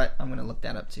 but I'm gonna look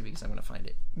that up too because I'm gonna find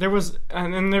it. There was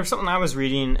something I was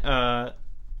reading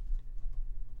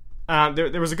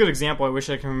There was a good example I wish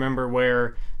I can remember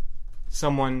where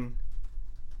someone,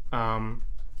 but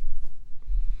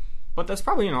that's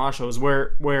probably in a lot of shows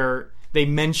where they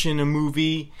mention a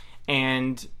movie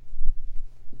and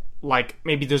like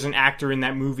maybe there's an actor in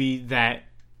that movie that,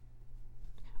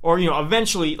 or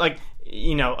eventually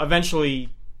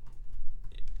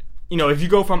if you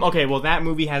go from okay, well that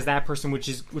movie has that person which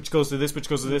goes to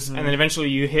this, and then eventually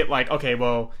you hit like okay,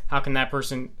 well how can that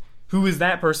person, who is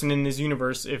that person in this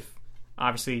universe if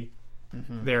obviously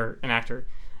they're an actor?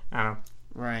 I don't know.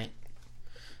 Right.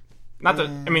 Not that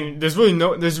I mean, there's really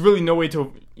no way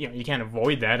to you can't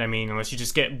avoid that. I mean, unless you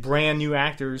just get brand new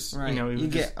actors. Right. You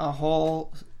get a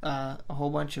whole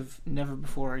bunch of never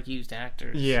before used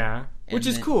actors. Yeah, which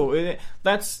is cool.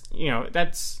 That's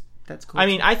cool. I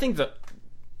mean, I think that.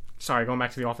 Sorry, going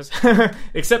back to The Office.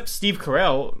 Except Steve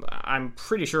Carell, I'm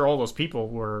pretty sure all those people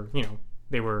were,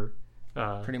 they were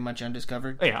pretty much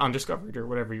undiscovered. Yeah, undiscovered or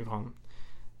whatever you call them.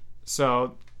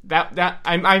 So that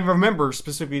I remember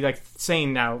specifically like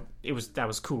saying that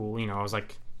was cool. I was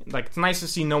like it's nice to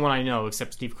see no one I know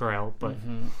except Steve Carell. But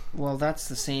well, that's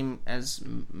the same as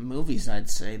movies.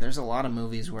 I'd say there's a lot of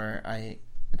movies where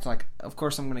it's like, of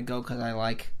course I'm going to go because I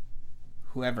like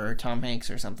whoever, Tom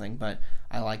Hanks or something, but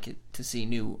I like it to see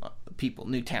new people,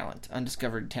 new talent,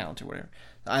 undiscovered talent or whatever.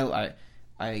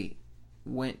 I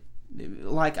went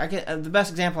like I get the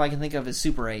best example I can think of is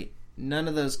Super 8. None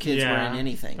of those kids were in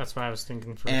anything. That's what I was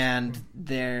thinking first. And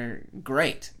they're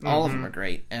great. All of them are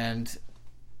great. And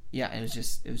yeah, it was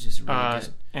just really good.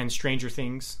 And Stranger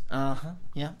Things.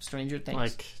 Yeah, Stranger Things.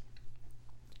 Like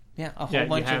yeah, a whole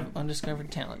bunch of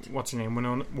undiscovered talent. What's her name?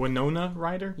 Winona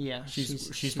Ryder? Yeah.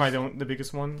 She's probably the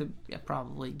biggest one. Yeah,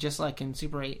 probably. Just like in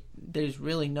Super 8, there's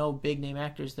really no big name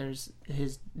actors. There's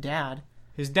his dad.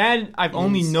 His dad, I've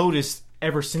only noticed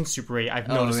ever since Super 8. I've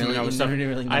noticed him in other stuff.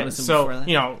 Really noticed him before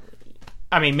that?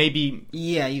 I mean, maybe...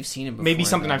 Yeah, you've seen him before. Maybe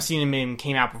something I've seen him in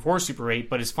came out before Super 8,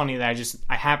 but it's funny that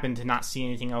I happened to not see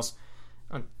anything else.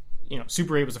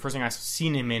 Super 8 was the first thing I've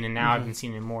seen him in, and now I've been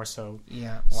seeing him more, so...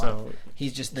 Yeah, well, so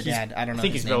he's just the dad. I don't know I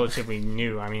think his he's name. Relatively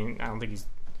new. I mean, I don't think he's...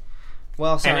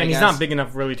 Well, sorry, and he's guys. not big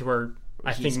enough, really, to where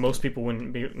I think most people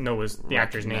wouldn't know the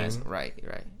actor's name. Right.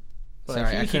 But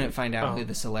sorry, I couldn't find out who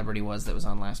the celebrity was that was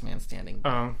on Last Man Standing.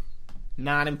 Oh.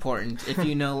 Not important. If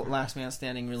you know Last Man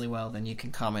Standing really well, then you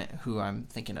can comment who I'm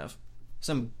thinking of.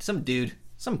 Some dude,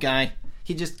 some guy.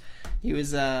 He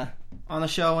was on the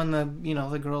show and the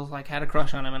girls like had a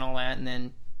crush on him and all that, and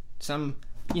then some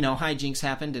hijinks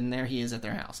happened and there he is at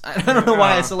their house. I don't know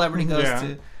why a celebrity goes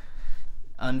to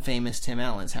unfamous Tim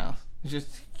Allen's house. It's just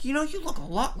you look a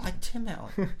lot like Tim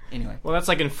Allen. Anyway, well, that's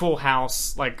like in Full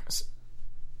House. Like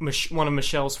one of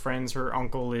Michelle's friends, her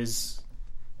uncle is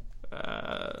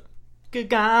good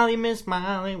golly, Miss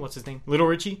Molly. What's his name? Little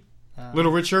Richie.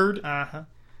 Little Richard.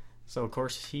 So of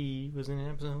course he was in an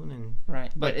episode, and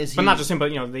right, but not just him.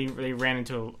 But they ran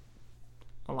into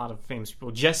a lot of famous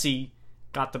people. Jesse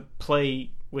got to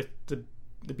play with the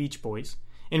Beach Boys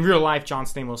in real life. John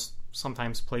Stamos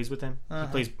sometimes plays with them. He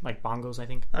plays like bongos, I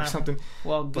think, or something.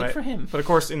 Well, good for him. But of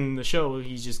course, in the show,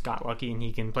 he just got lucky and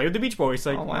he can play with the Beach Boys.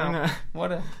 Like, oh wow,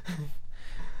 what a!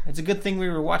 It's a good thing we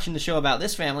were watching the show about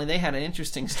this family. They had an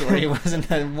interesting story. It wasn't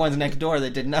the ones next door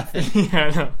that did nothing. Yeah,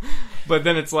 I know. But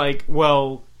then it's like,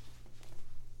 well,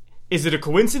 is it a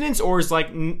coincidence, or is like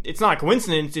it's not a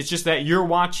coincidence? It's just that you're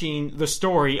watching the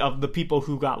story of the people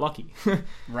who got lucky,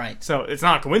 right? So it's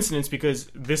not a coincidence because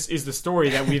this is the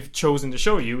story that we've chosen to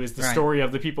show you. Is the story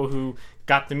of the people who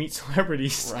got to meet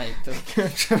celebrities, right?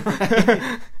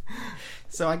 Right.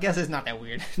 So I guess it's not that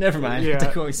weird. Never mind. Yeah.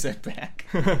 Take what we said back.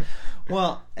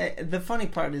 Well, the funny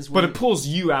part is but it pulls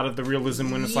you out of the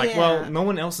realism when it's like, well, no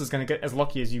one else is going to get as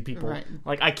lucky as you people. Right.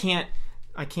 Like I can't,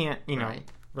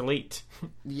 relate.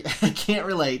 Yeah, I can't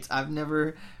relate. I've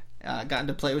never gotten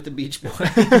to play with the Beach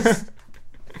Boys.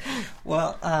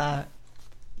 Well,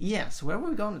 so where were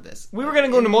we going with this? We were going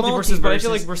to go into multiverses, but I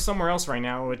feel like we're somewhere else right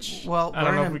now, which I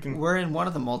don't know if we can... We're in one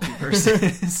of the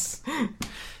multiverses.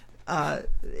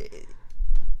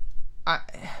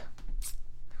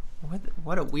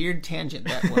 What a weird tangent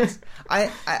that was.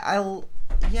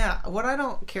 What I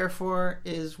don't care for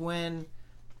is when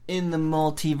in the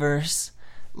multiverse,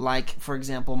 like for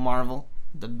example Marvel,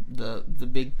 the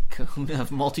big kahuna of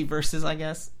multiverses, I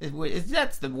guess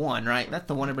that's the one, right? That's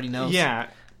the one everybody knows. Yeah.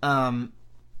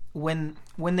 When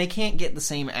they can't get the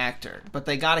same actor, but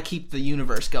they got to keep the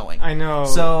universe going. I know.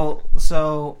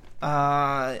 So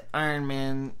Iron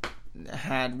Man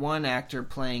had one actor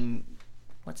playing.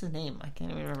 What's his name? I can't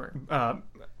even remember.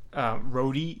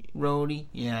 Rhodey,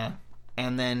 yeah.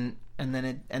 And then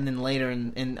later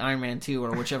in Iron Man 2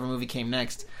 or whichever movie came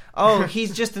next. Oh,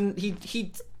 he's just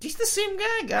he he's the same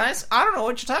guy, guys. I don't know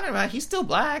what you're talking about. He's still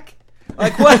black.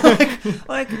 Like what?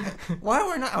 like why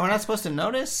we're not supposed to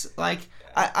notice? Like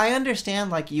I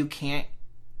understand. Like you can't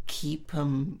keep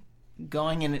him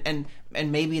going, and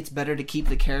maybe it's better to keep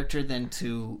the character than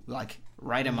to like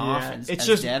write him off as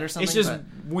dead or something. It's just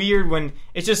weird when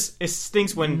it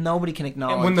stinks when nobody can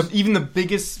acknowledge when even the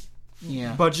biggest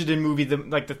budgeted movie,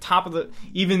 the top of the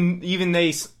even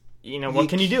they. What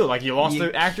can you do? Like, you lost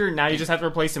the actor, now you just have to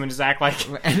replace him and just act like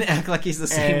he's the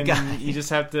same guy. You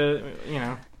just have to,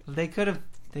 They could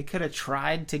have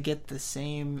tried to get the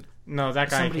same. No, that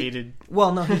guy hated.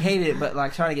 Well, no, he hated it, but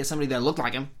like trying to get somebody that looked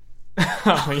like him.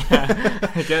 Oh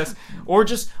yeah, I guess, or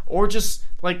just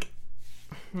like,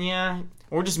 yeah,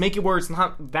 or just make it where it's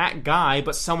not that guy,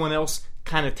 but someone else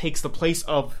kind of takes the place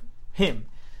of him.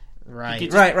 Right.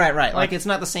 Like it's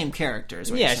not the same character.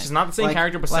 Yeah, it's just not the same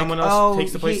character, but someone else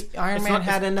takes the place. Iron Man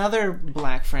had another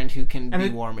black friend who can be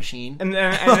War Machine, and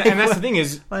that's the thing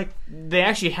is, like, they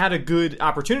actually had a good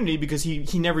opportunity because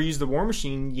he never used the War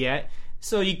Machine yet,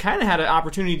 so you kind of had an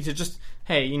opportunity to just,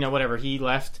 hey, whatever, he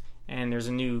left and there's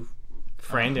a new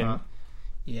friend, and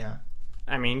yeah,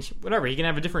 I mean, whatever, he can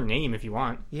have a different name if you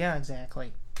want. Yeah,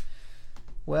 exactly.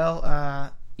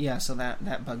 Well, yeah, so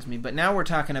that bugs me, but now we're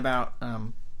talking about.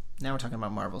 Now we're talking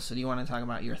about Marvel, so do you want to talk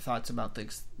about your thoughts about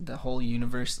the whole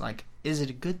universe? Like, is it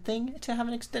a good thing to have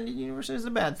an extended universe, or is it a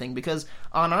bad thing? Because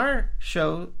on our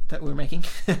show that we're making,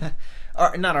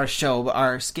 or not our show, but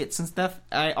our skits and stuff,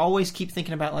 I always keep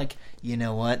thinking about, like, you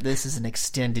know what, this is an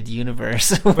extended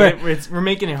universe. But we're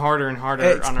making it harder and harder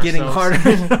on ourselves. It's getting harder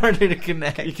and harder to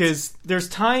connect. Because there's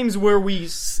times where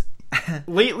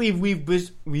lately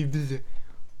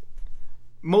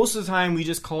most of the time, we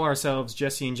just call ourselves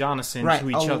Jesse and Jonathan to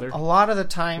each other. A lot of the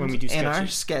time, when we do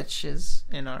sketches.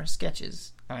 In our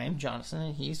sketches, I am Jonathan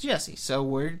and he's Jesse. So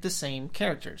we're the same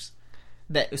characters.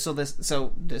 This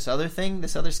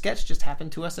other sketch just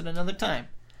happened to us at another time.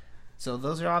 So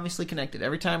those are obviously connected.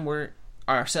 Every time we're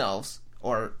ourselves,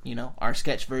 or our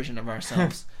sketch version of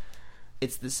ourselves,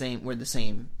 it's the same. We're the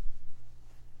same.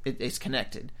 It's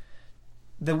connected.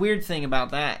 The weird thing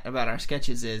about our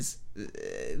sketches is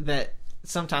that.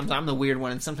 Sometimes I'm the weird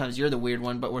one, and sometimes you're the weird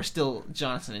one, but we're still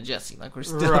Jonathan and Jesse. Like, we're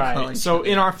still right. So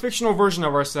in our fictional version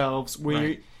of ourselves,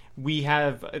 we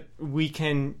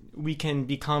can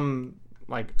become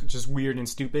like just weird and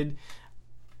stupid,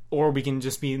 or we can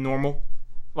just be normal.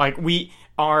 Like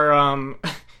our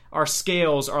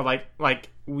scales are like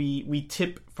we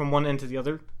tip from one end to the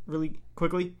other really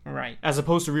quickly, right? As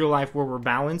opposed to real life where we're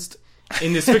balanced.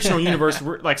 In this fictional universe,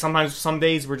 we're like some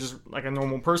days we're just like a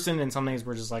normal person, and some days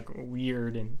we're just like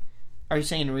weird. And are you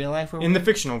saying in real life? In the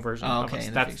fictional version, of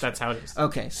us, that's how it is.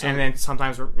 Okay, so and then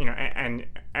sometimes we're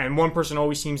and one person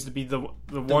always seems to be the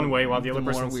one way, while the other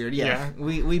person's weird. Yeah,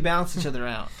 we balance each other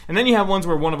out. And then you have ones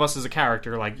where one of us is a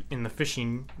character, like in the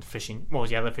fishing. Well,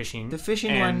 yeah, the fishing. The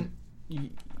fishing one.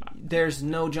 There's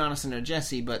no Jonathan or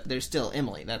Jesse, but there's still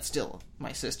Emily. That's still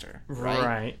my sister, right?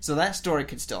 Right. So that story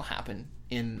could still happen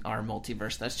in our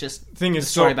multiverse. That's just thing is, the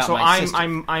story about my sister.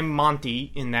 I'm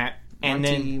Monty in that, and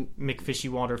Monty... then McFishy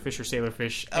Water, Fisher Sailor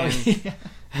Fish,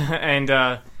 and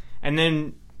and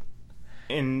then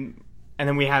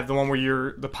we have the one where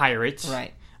you're the pirate,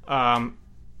 right?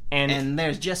 And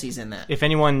there's Jesse's in that. If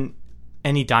any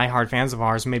diehard fans of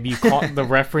ours, maybe you caught the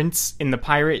reference in the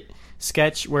pirate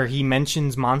sketch where he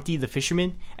mentions Monty the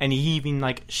fisherman, and he even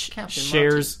like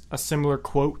shares Monty. A similar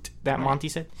quote that Monty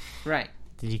said. Right.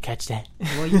 Did you catch that?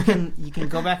 Well, you can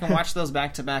go back and watch those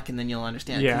back to back, and then you'll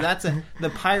understand. Yeah. The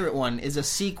pirate one is a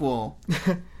sequel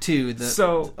to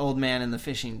the Old Man in the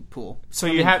Fishing Pool. So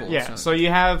you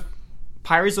have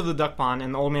Pirates of the Duck Pond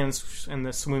and the Old Man in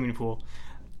the Swimming Pool.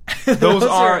 Those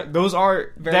are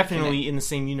definitely connected. In the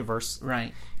same universe,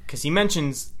 right? Because he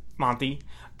mentions Monty.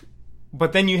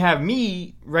 But then you have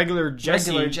me, regular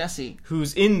Jesse,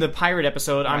 who's in the pirate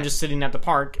episode. Right. I'm just sitting at the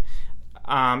park.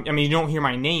 I mean, you don't hear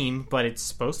my name, but it's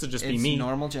supposed to just be me. It's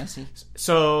normal Jesse.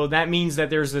 So that means that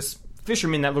there's this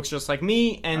fisherman that looks just like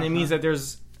me, and it means that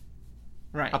there's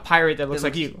a pirate that looks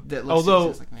like you. That looks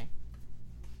just like me.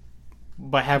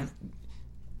 But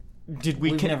did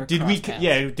we connect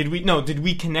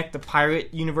the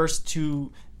pirate universe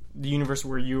to the universe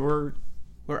where you were?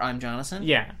 Where I'm Jonathan?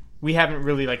 Yeah. We haven't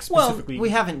really specifically... Well, we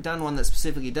haven't done one that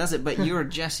specifically does it, but you're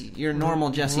Jesse. You're normal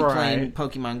Jesse playing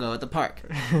Pokemon Go at the park.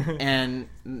 And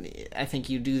I think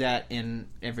you do that in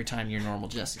every time you're normal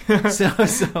Jesse.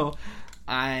 So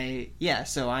I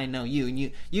know you. And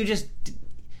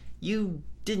you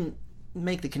didn't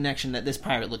make the connection that this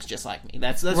pirate looks just like me.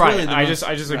 That's right. Really the I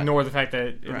just ignore the fact that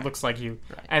it looks like you.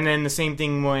 Right. And then the same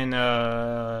thing when...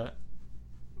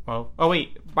 Well, oh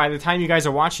wait, by the time you guys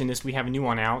are watching this, we have a new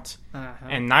one out.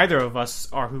 And neither of us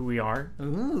are who we are.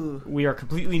 Ooh. We are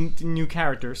completely new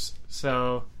characters,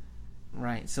 so...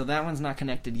 Right, so that one's not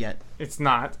connected yet. It's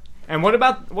not. And what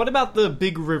about the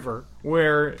Big River,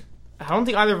 where... I don't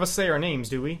think either of us say our names,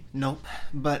 do we? Nope,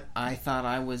 but I thought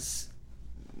I was...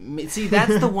 See,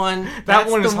 that's the one... That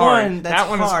one is hard. That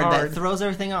one is hard. That throws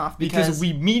everything off. Because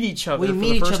we meet each other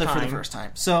for the first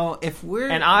time. So if we're...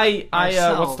 And I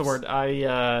what's the word?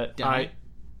 I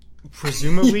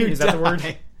presumably... is that the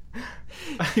word?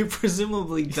 You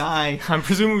presumably die. I'm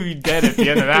presumably dead at the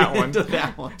end of that one.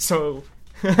 That one. So...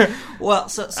 well,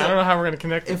 so I don't know how we're going to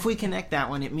connect it. If we connect that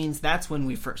one, it means that's when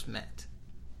we first met.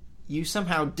 You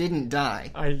somehow didn't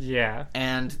die. Yeah.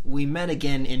 And we met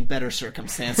again in better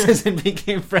circumstances and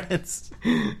became friends.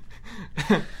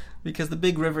 Because the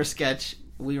Big River sketch,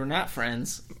 we were not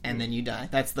friends, and then you die.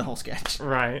 That's the whole sketch.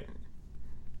 Right.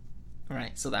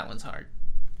 Right, so that one's hard.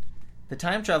 The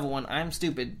time travel one, I'm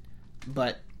stupid,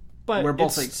 but we're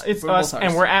both it's us,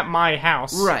 and we're at my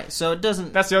house. Right, so it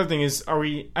doesn't... That's the other thing is, are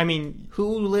we... I mean...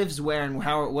 Who lives where and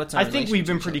what's our I think we've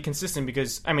been pretty consistent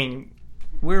because, I mean...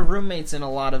 We're roommates in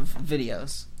a lot of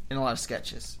videos, in a lot of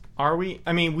sketches. Are we?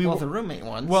 I mean, the roommate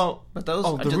ones. Well, but those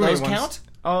do those ones count?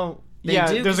 Oh, they yeah.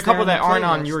 do, there's a couple that aren't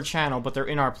on playlist. your channel, but they're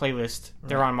in our playlist. Right.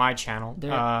 They're on my channel.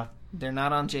 They're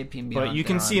not on JP and Beyond. But you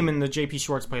can see them in the JP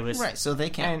Shorts playlist. Right, so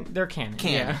they can. And they're canon.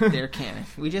 Yeah. They're canon.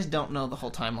 We just don't know the whole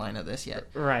timeline of this yet.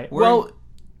 Right. Well,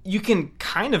 you can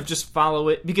kind of just follow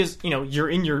it because we're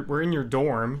in your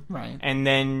dorm, right? And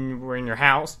then we're in your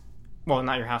house. Well,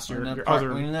 not your house. We're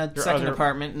in the second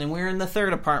apartment, and then we're in the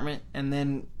third apartment, and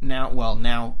then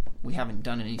now we haven't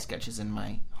done any sketches in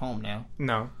my home now.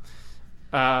 No,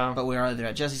 but we're either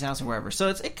at Jesse's house or wherever, so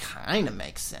it kind of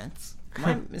makes sense.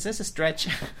 Is this a stretch?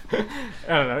 I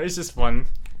don't know. It's just fun.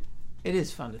 It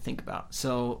is fun to think about.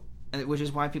 So, which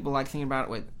is why people like thinking about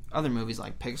it with other movies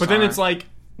like Pixar. But then it's like,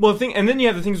 and then you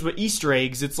have the things with Easter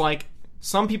eggs. It's like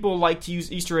some people like to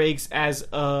use Easter eggs as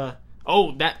a.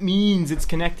 Oh, that means it's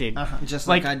connected. Just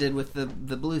like I did with the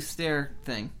blue stare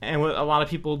thing. And what a lot of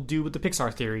people do with the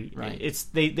Pixar theory. Right. It's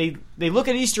they look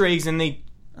at Easter eggs and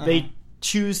they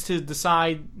choose to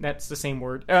decide, that's the same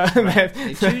word. Right.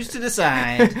 They choose to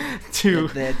decide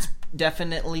that's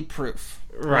definitely proof.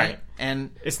 Right.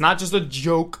 And it's not just a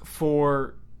joke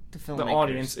for the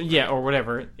audience. Right. Yeah, or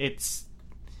whatever. It's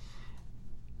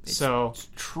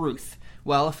truth.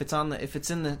 Well, if it's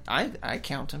in the I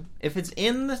count them. If it's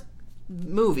in the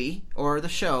movie or the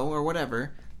show or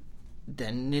whatever,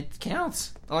 then it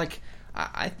counts. Like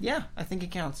I think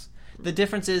it counts. The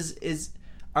difference is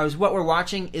what we're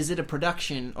watching, is it a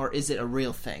production or is it a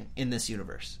real thing in this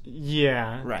universe?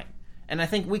 Yeah. Right. And I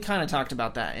think we kind of talked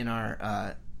about that in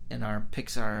our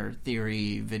Pixar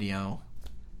theory video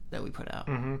that we put out.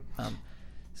 Mm-hmm.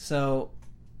 So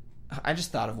I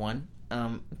just thought of one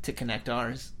to connect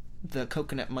ours. The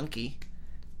coconut monkey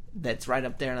that's right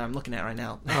up there and I'm looking at right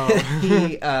now.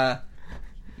 Oh.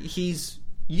 He's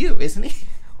you, isn't he?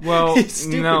 Well,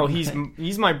 no,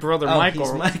 he's my brother Michael.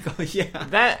 He's Michael, yeah.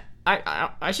 That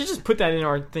I should just put that in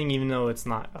our thing, even though it's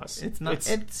not us. It's not.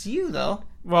 It's you though.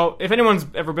 Well, if anyone's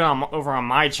ever been over on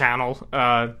my channel,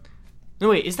 no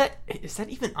wait, is that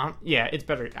even on? Yeah, it's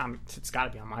better. It's got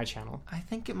to be on my channel. I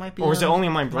think it might be. Or is it only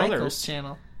on my brother's Michael's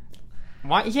channel?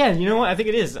 Why? Yeah, you know what? I think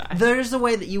it is. There's a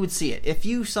way that you would see it if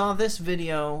you saw this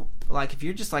video. Like if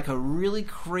you're just like a really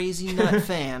crazy nut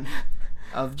fan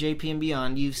of JP and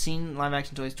Beyond, you've seen live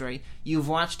action Toy Story, you've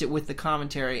watched it with the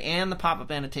commentary and the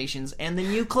pop-up annotations, and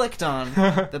then you clicked on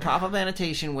the pop-up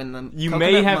annotation when the you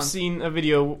may have seen a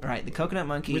video. Right, the coconut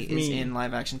monkey is in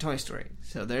live action Toy Story.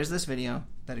 So there's this video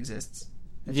that exists.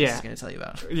 That's just going to tell you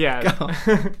about. Yeah.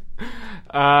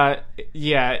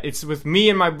 Yeah, it's with me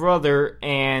and my brother,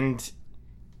 and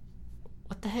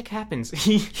what the heck happens?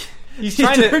 He's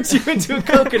trying to turn you into a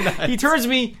coconut. He turns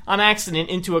me on accident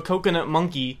into a coconut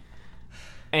monkey,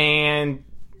 and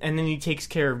then he takes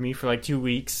care of me for like 2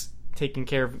 weeks, taking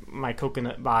care of my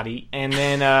coconut body, and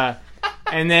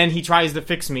then he tries to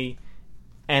fix me,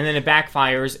 and then it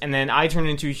backfires, and then I turn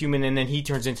into a human, and then he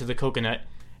turns into the coconut,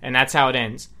 and that's how it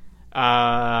ends.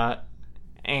 And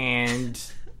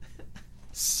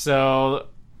so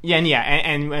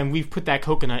and we've put that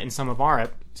coconut in some of our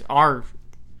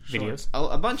videos.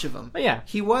 A bunch of them. But yeah.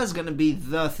 He was going to be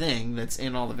the thing that's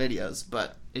in all the videos,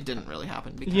 but it didn't really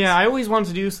happen. Because I always wanted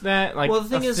to do that. Like,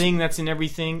 the thing thing that's in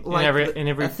everything. Like in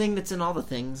every a thing that's in all the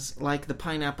things, like the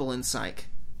pineapple in Psych.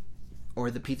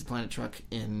 Or the Pizza Planet truck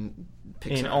in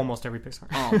Pixar. In almost every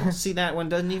Pixar. Almost. See, that one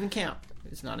doesn't even count.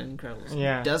 It's not in Incredibles.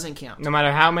 Yeah. It doesn't count. No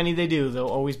matter how many they do, there'll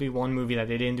always be one movie that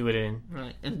they didn't do it in.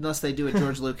 Right. Unless they do it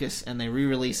George Lucas and they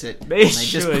re-release it. They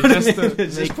should, just to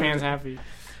make fans happy.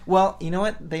 Well, you know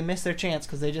what? They missed their chance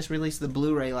because they just released the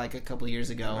Blu-ray like a couple years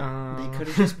ago. They could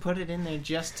have just put it in there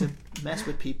just to mess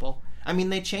with people. I mean,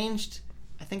 they changed...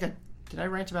 I think did I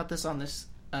rant about this on this...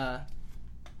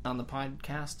 on the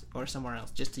podcast or somewhere else,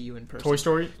 just to you in person. Toy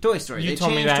Story? Toy Story. You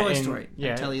told me that Toy in... Story.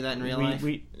 Yeah. I tell you that in real life?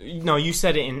 No, you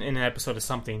said it in an episode of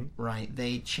something. Right.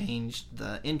 They changed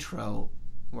the intro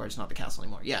where it's not the castle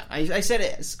anymore. Yeah, I said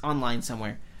it online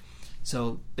somewhere.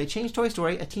 So they changed Toy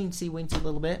Story a teensy-weensy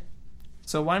little bit.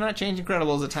 So why not change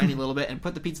Incredibles a tiny little bit and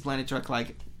put the Pizza Planet truck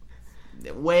like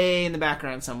way in the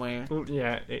background somewhere?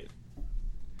 Yeah.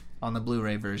 On the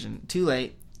Blu-ray version. Too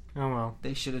late. Oh, well.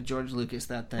 They should have George Lucas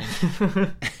that thing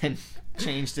and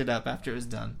changed it up after it was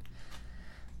done.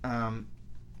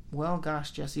 Well,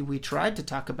 gosh, Jesse, we tried to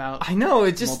talk about I know,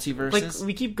 it's just multiverses. Like,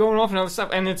 we keep going off and other stuff,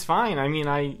 and it's fine. I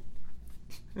mean,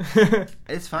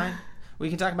 It's fine. We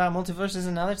can talk about multiverses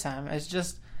another time. It's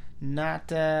just not...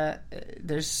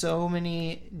 there's so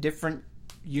many different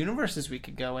universes we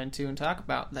could go into and talk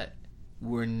about that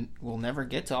we'll never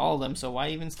get to all of them, so why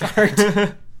even start?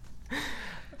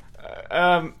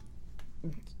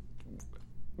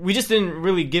 We just didn't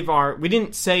really give we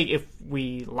didn't say if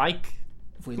we like...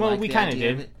 we kind of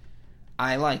did.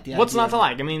 I like the idea. What's not to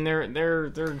like? I mean, they're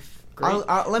great.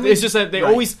 Let me, it's just that they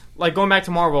always, like, going back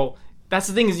to Marvel, that's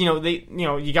the thing is,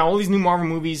 you got all these new Marvel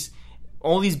movies,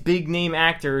 all these big name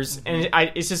actors, and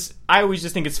I always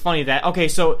just think it's funny that, okay,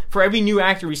 so for every new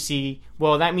actor we see,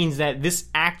 well, that means that this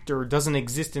actor doesn't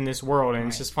exist in this world, and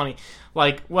it's just funny.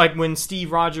 Like when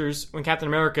Steve Rogers, when Captain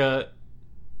America,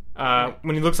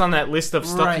 when he looks on that list of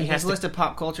stuff he has his list of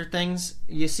pop culture things,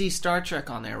 you see Star Trek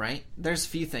on there, right? There's a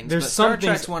few things. There's but some Star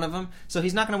Trek's things... one of them, so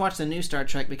he's not going to watch the new Star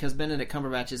Trek because Benedict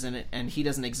Cumberbatch is in it, and he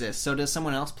doesn't exist. So does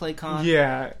someone else play Khan?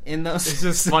 Yeah. In those? It's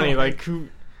just funny, like, who...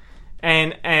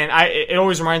 And it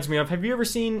always reminds me of, have you ever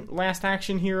seen Last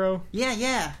Action Hero? Yeah.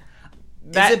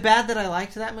 Is it bad that I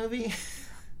liked that movie?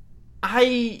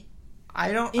 I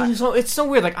don't... It's so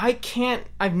weird. Like,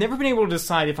 I've never been able to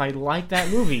decide if I like that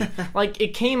movie. Like,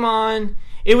 it came on...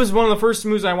 It was one of the first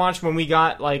movies I watched when we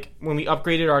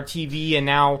upgraded our TV, and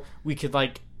now we could,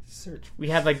 like... Search. We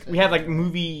had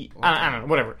movie... I don't know,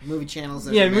 whatever. Movie channels.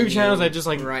 Channels that just,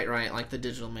 like... Right, like the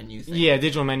digital menu thing. Yeah,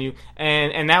 digital menu.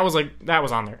 And that was, that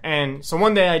was on there. And so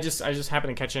one day I just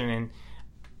happened to catch it, and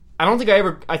I don't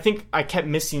think I think I kept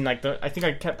missing, like, I think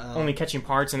I kept only catching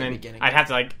parts, and then I'd have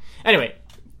to, like... Anyway...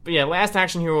 But yeah, Last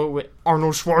Action Hero with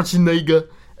Arnold Schwarzenegger.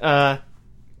 I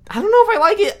don't know if I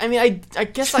like it. I mean, I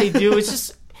guess I do. It's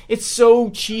just, it's so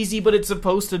cheesy, but it's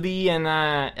supposed to be, and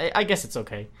I guess it's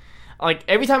okay. Like,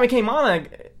 every time it came on,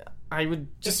 I would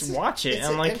just watch it. It's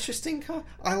and I'm like, interesting.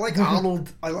 I like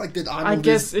Arnold. I like that Arnold. I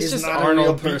guess it's just not Arnold.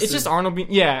 A real person. It's just Arnold.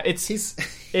 Yeah, it's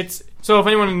so. If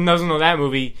anyone doesn't know that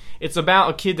movie, it's about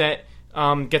a kid that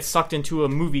gets sucked into a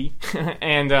movie,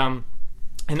 and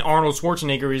Arnold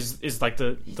Schwarzenegger is like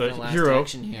the hero.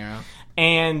 Action hero.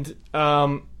 And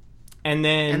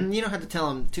then you don't have to tell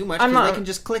them too much because they can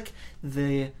just click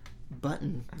the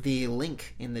button, the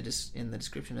link in the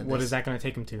description of this. What is that going to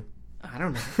take them to? I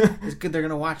don't know. It's good they're going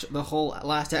to watch the whole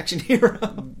Last Action Hero.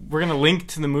 We're going to link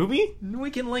to the movie? We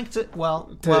can link to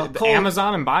Cole,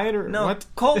 Amazon and buy it, or no? What?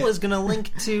 Cole is going to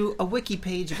link to a wiki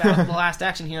page about the Last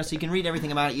Action Hero, so you can read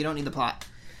everything about it. You don't need the plot.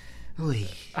 Oy.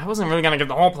 I wasn't really going to get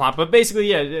the whole plot, but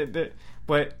basically, yeah.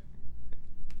 But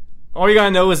all you got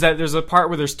to know is that there's a part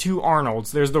where there's two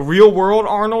Arnolds. There's the real world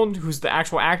Arnold, who's the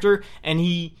actual actor, and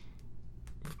he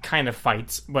kind of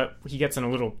fights, but he gets in a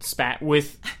little spat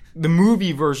with the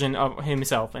movie version of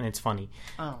himself, and it's funny.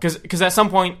 Because at some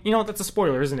point, that's a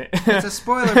spoiler, isn't it? It's a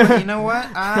spoiler, but you know what?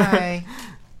 I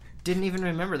didn't even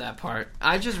remember that part.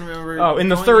 I just remember in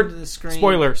the third...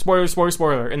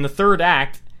 Spoiler. In the third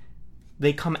act,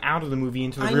 they come out of the movie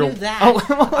into the real... I knew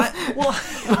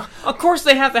that. Of course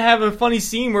they have to have a funny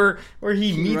scene where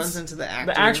he meets runs into the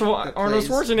actual Arnold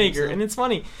Schwarzenegger, and it's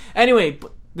funny. Anyway,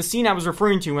 the scene I was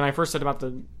referring to when I first said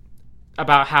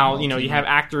about how you have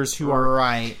actors who are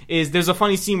right is there's a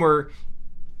funny scene where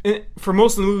for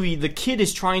most of the movie the kid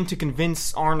is trying to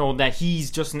convince Arnold that he's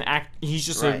just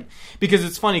because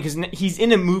it's funny because he's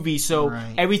in a movie, so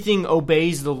everything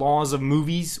obeys the laws of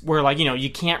movies where you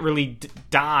can't really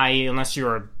die unless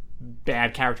you're a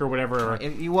bad character or whatever.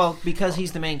 Well, because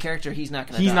he's the main character, he's not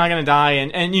going to die,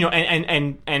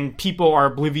 and people are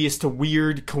oblivious to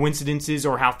weird coincidences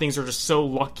or how things are just so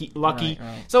lucky. Right.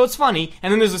 So it's funny.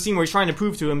 And then there's a scene where he's trying to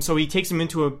prove to him, so he takes him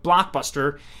into a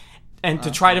Blockbuster, and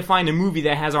to try to find a movie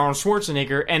that has Arnold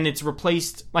Schwarzenegger, and it's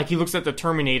replaced, like he looks at the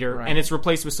Terminator, and it's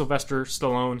replaced with Sylvester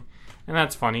Stallone, and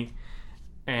that's funny.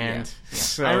 And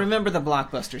so, I remember the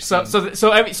blockbuster scene.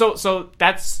 So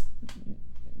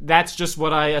that's just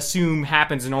what I assume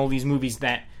happens in all these movies,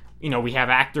 that, you know, we have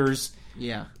actors.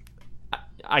 Yeah.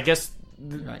 I guess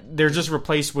they're just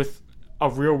replaced with a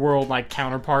real world like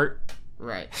counterpart.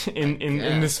 Right.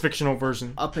 In this fictional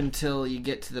version. Up until you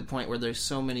get to the point where there's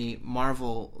so many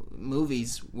Marvel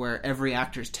movies where every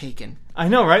actor's taken. I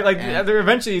know, right? Like,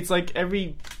 eventually it's like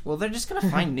every... Well, they're just going to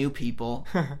find new people.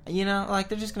 You know, like,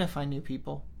 they're just going to find new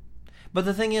people. But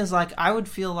the thing is, like, I would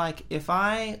feel like if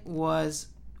I was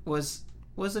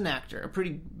an actor, a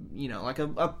pretty, you know, like a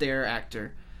up there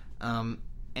actor,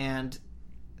 and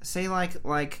say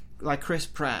like Chris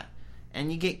Pratt,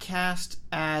 and you get cast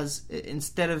as,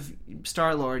 instead of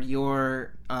Star-Lord,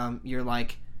 you're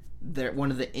like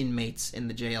one of the inmates in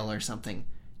the jail or something.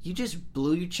 You just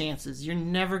blew your chances. You're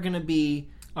never gonna be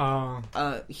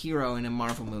a hero in a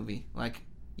Marvel movie. Like,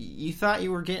 you thought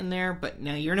you were getting there, but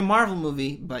now you're in a Marvel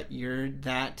movie, but you're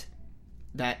that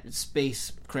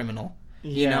space criminal.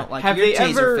 Yeah. You know, like, have you're they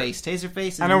Taserface. Taserface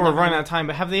is... I know we're running out of time,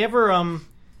 but have they ever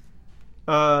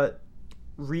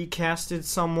recasted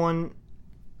someone?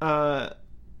 I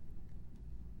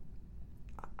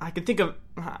could think of...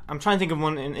 I'm trying to think of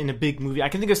one in a big movie. I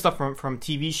can think of stuff from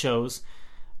TV shows.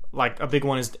 Like, a big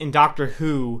one is in Doctor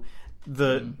Who.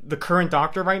 The current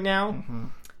Doctor right now... Mm-hmm.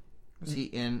 Was he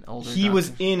in older He Doctors?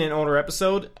 was in an older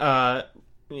episode.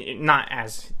 Not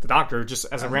as the Doctor, just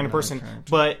as a random person. Character.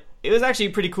 But it was actually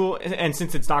pretty cool. And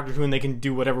since it's Doctor Who and they can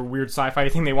do whatever weird sci-fi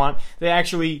thing they want, they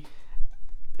actually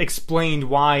explained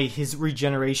why his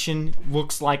regeneration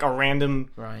looks like a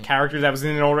random character that was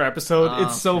in an older episode.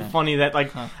 It's so funny that,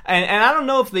 like... And I don't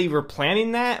know if they were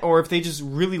planning that or if they just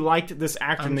really liked this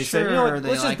actor and they said, you know what,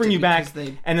 let's just bring you back.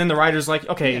 And then the writer's like,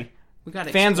 okay... Yeah.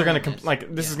 Fans are going to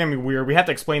this is going to be weird. We have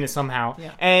to explain it somehow.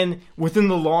 Yeah. And within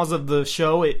the laws of the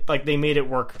show, they made it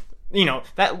work. You know,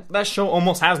 that show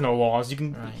almost has no laws. He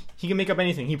can make up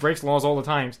anything. He breaks laws all the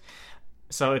time.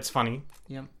 So it's funny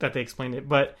that they explained it.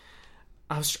 But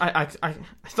I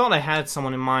thought I had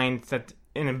someone in mind that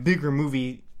in a bigger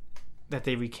movie that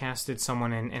they recasted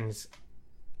someone and it's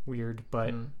weird,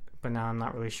 but now I'm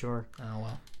not really sure. Oh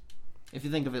well. If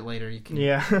you think of it later, you can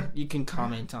you can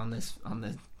comment on this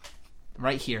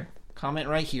right here. Comment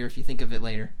right here if you think of it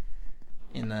later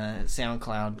in the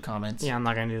SoundCloud comments. Yeah, I'm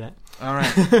not going to do that. All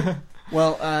right.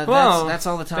 Well, that's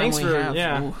all the time we have.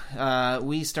 Yeah.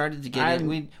 We started to get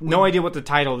it. No idea what the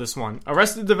title of this one.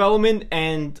 Arrested Development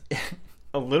and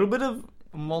a little bit of...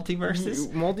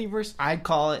 Multiverse? I'd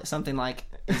call it something like,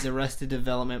 is Arrested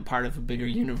Development part of a bigger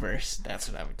universe? That's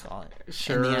what I would call it.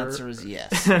 Sure. And the answer is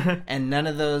yes. And none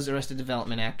of those Arrested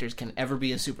Development actors can ever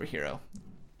be a superhero.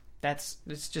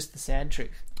 It's just the sad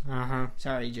truth. Uh-huh.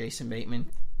 Sorry, Jason Bateman.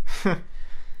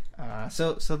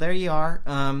 So there you are.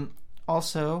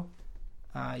 Also,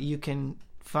 you can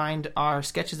find our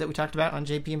sketches that we talked about on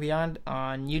JP and Beyond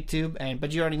on YouTube,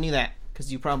 but you already knew that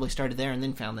because you probably started there and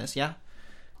then found this, yeah?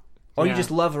 Or you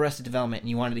just love Arrested Development and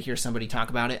you wanted to hear somebody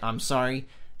talk about it. I'm sorry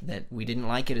that we didn't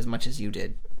like it as much as you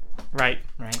did. Right.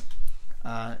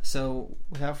 So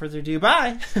without further ado,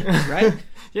 bye. Right?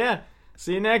 Yeah.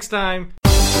 See you next time.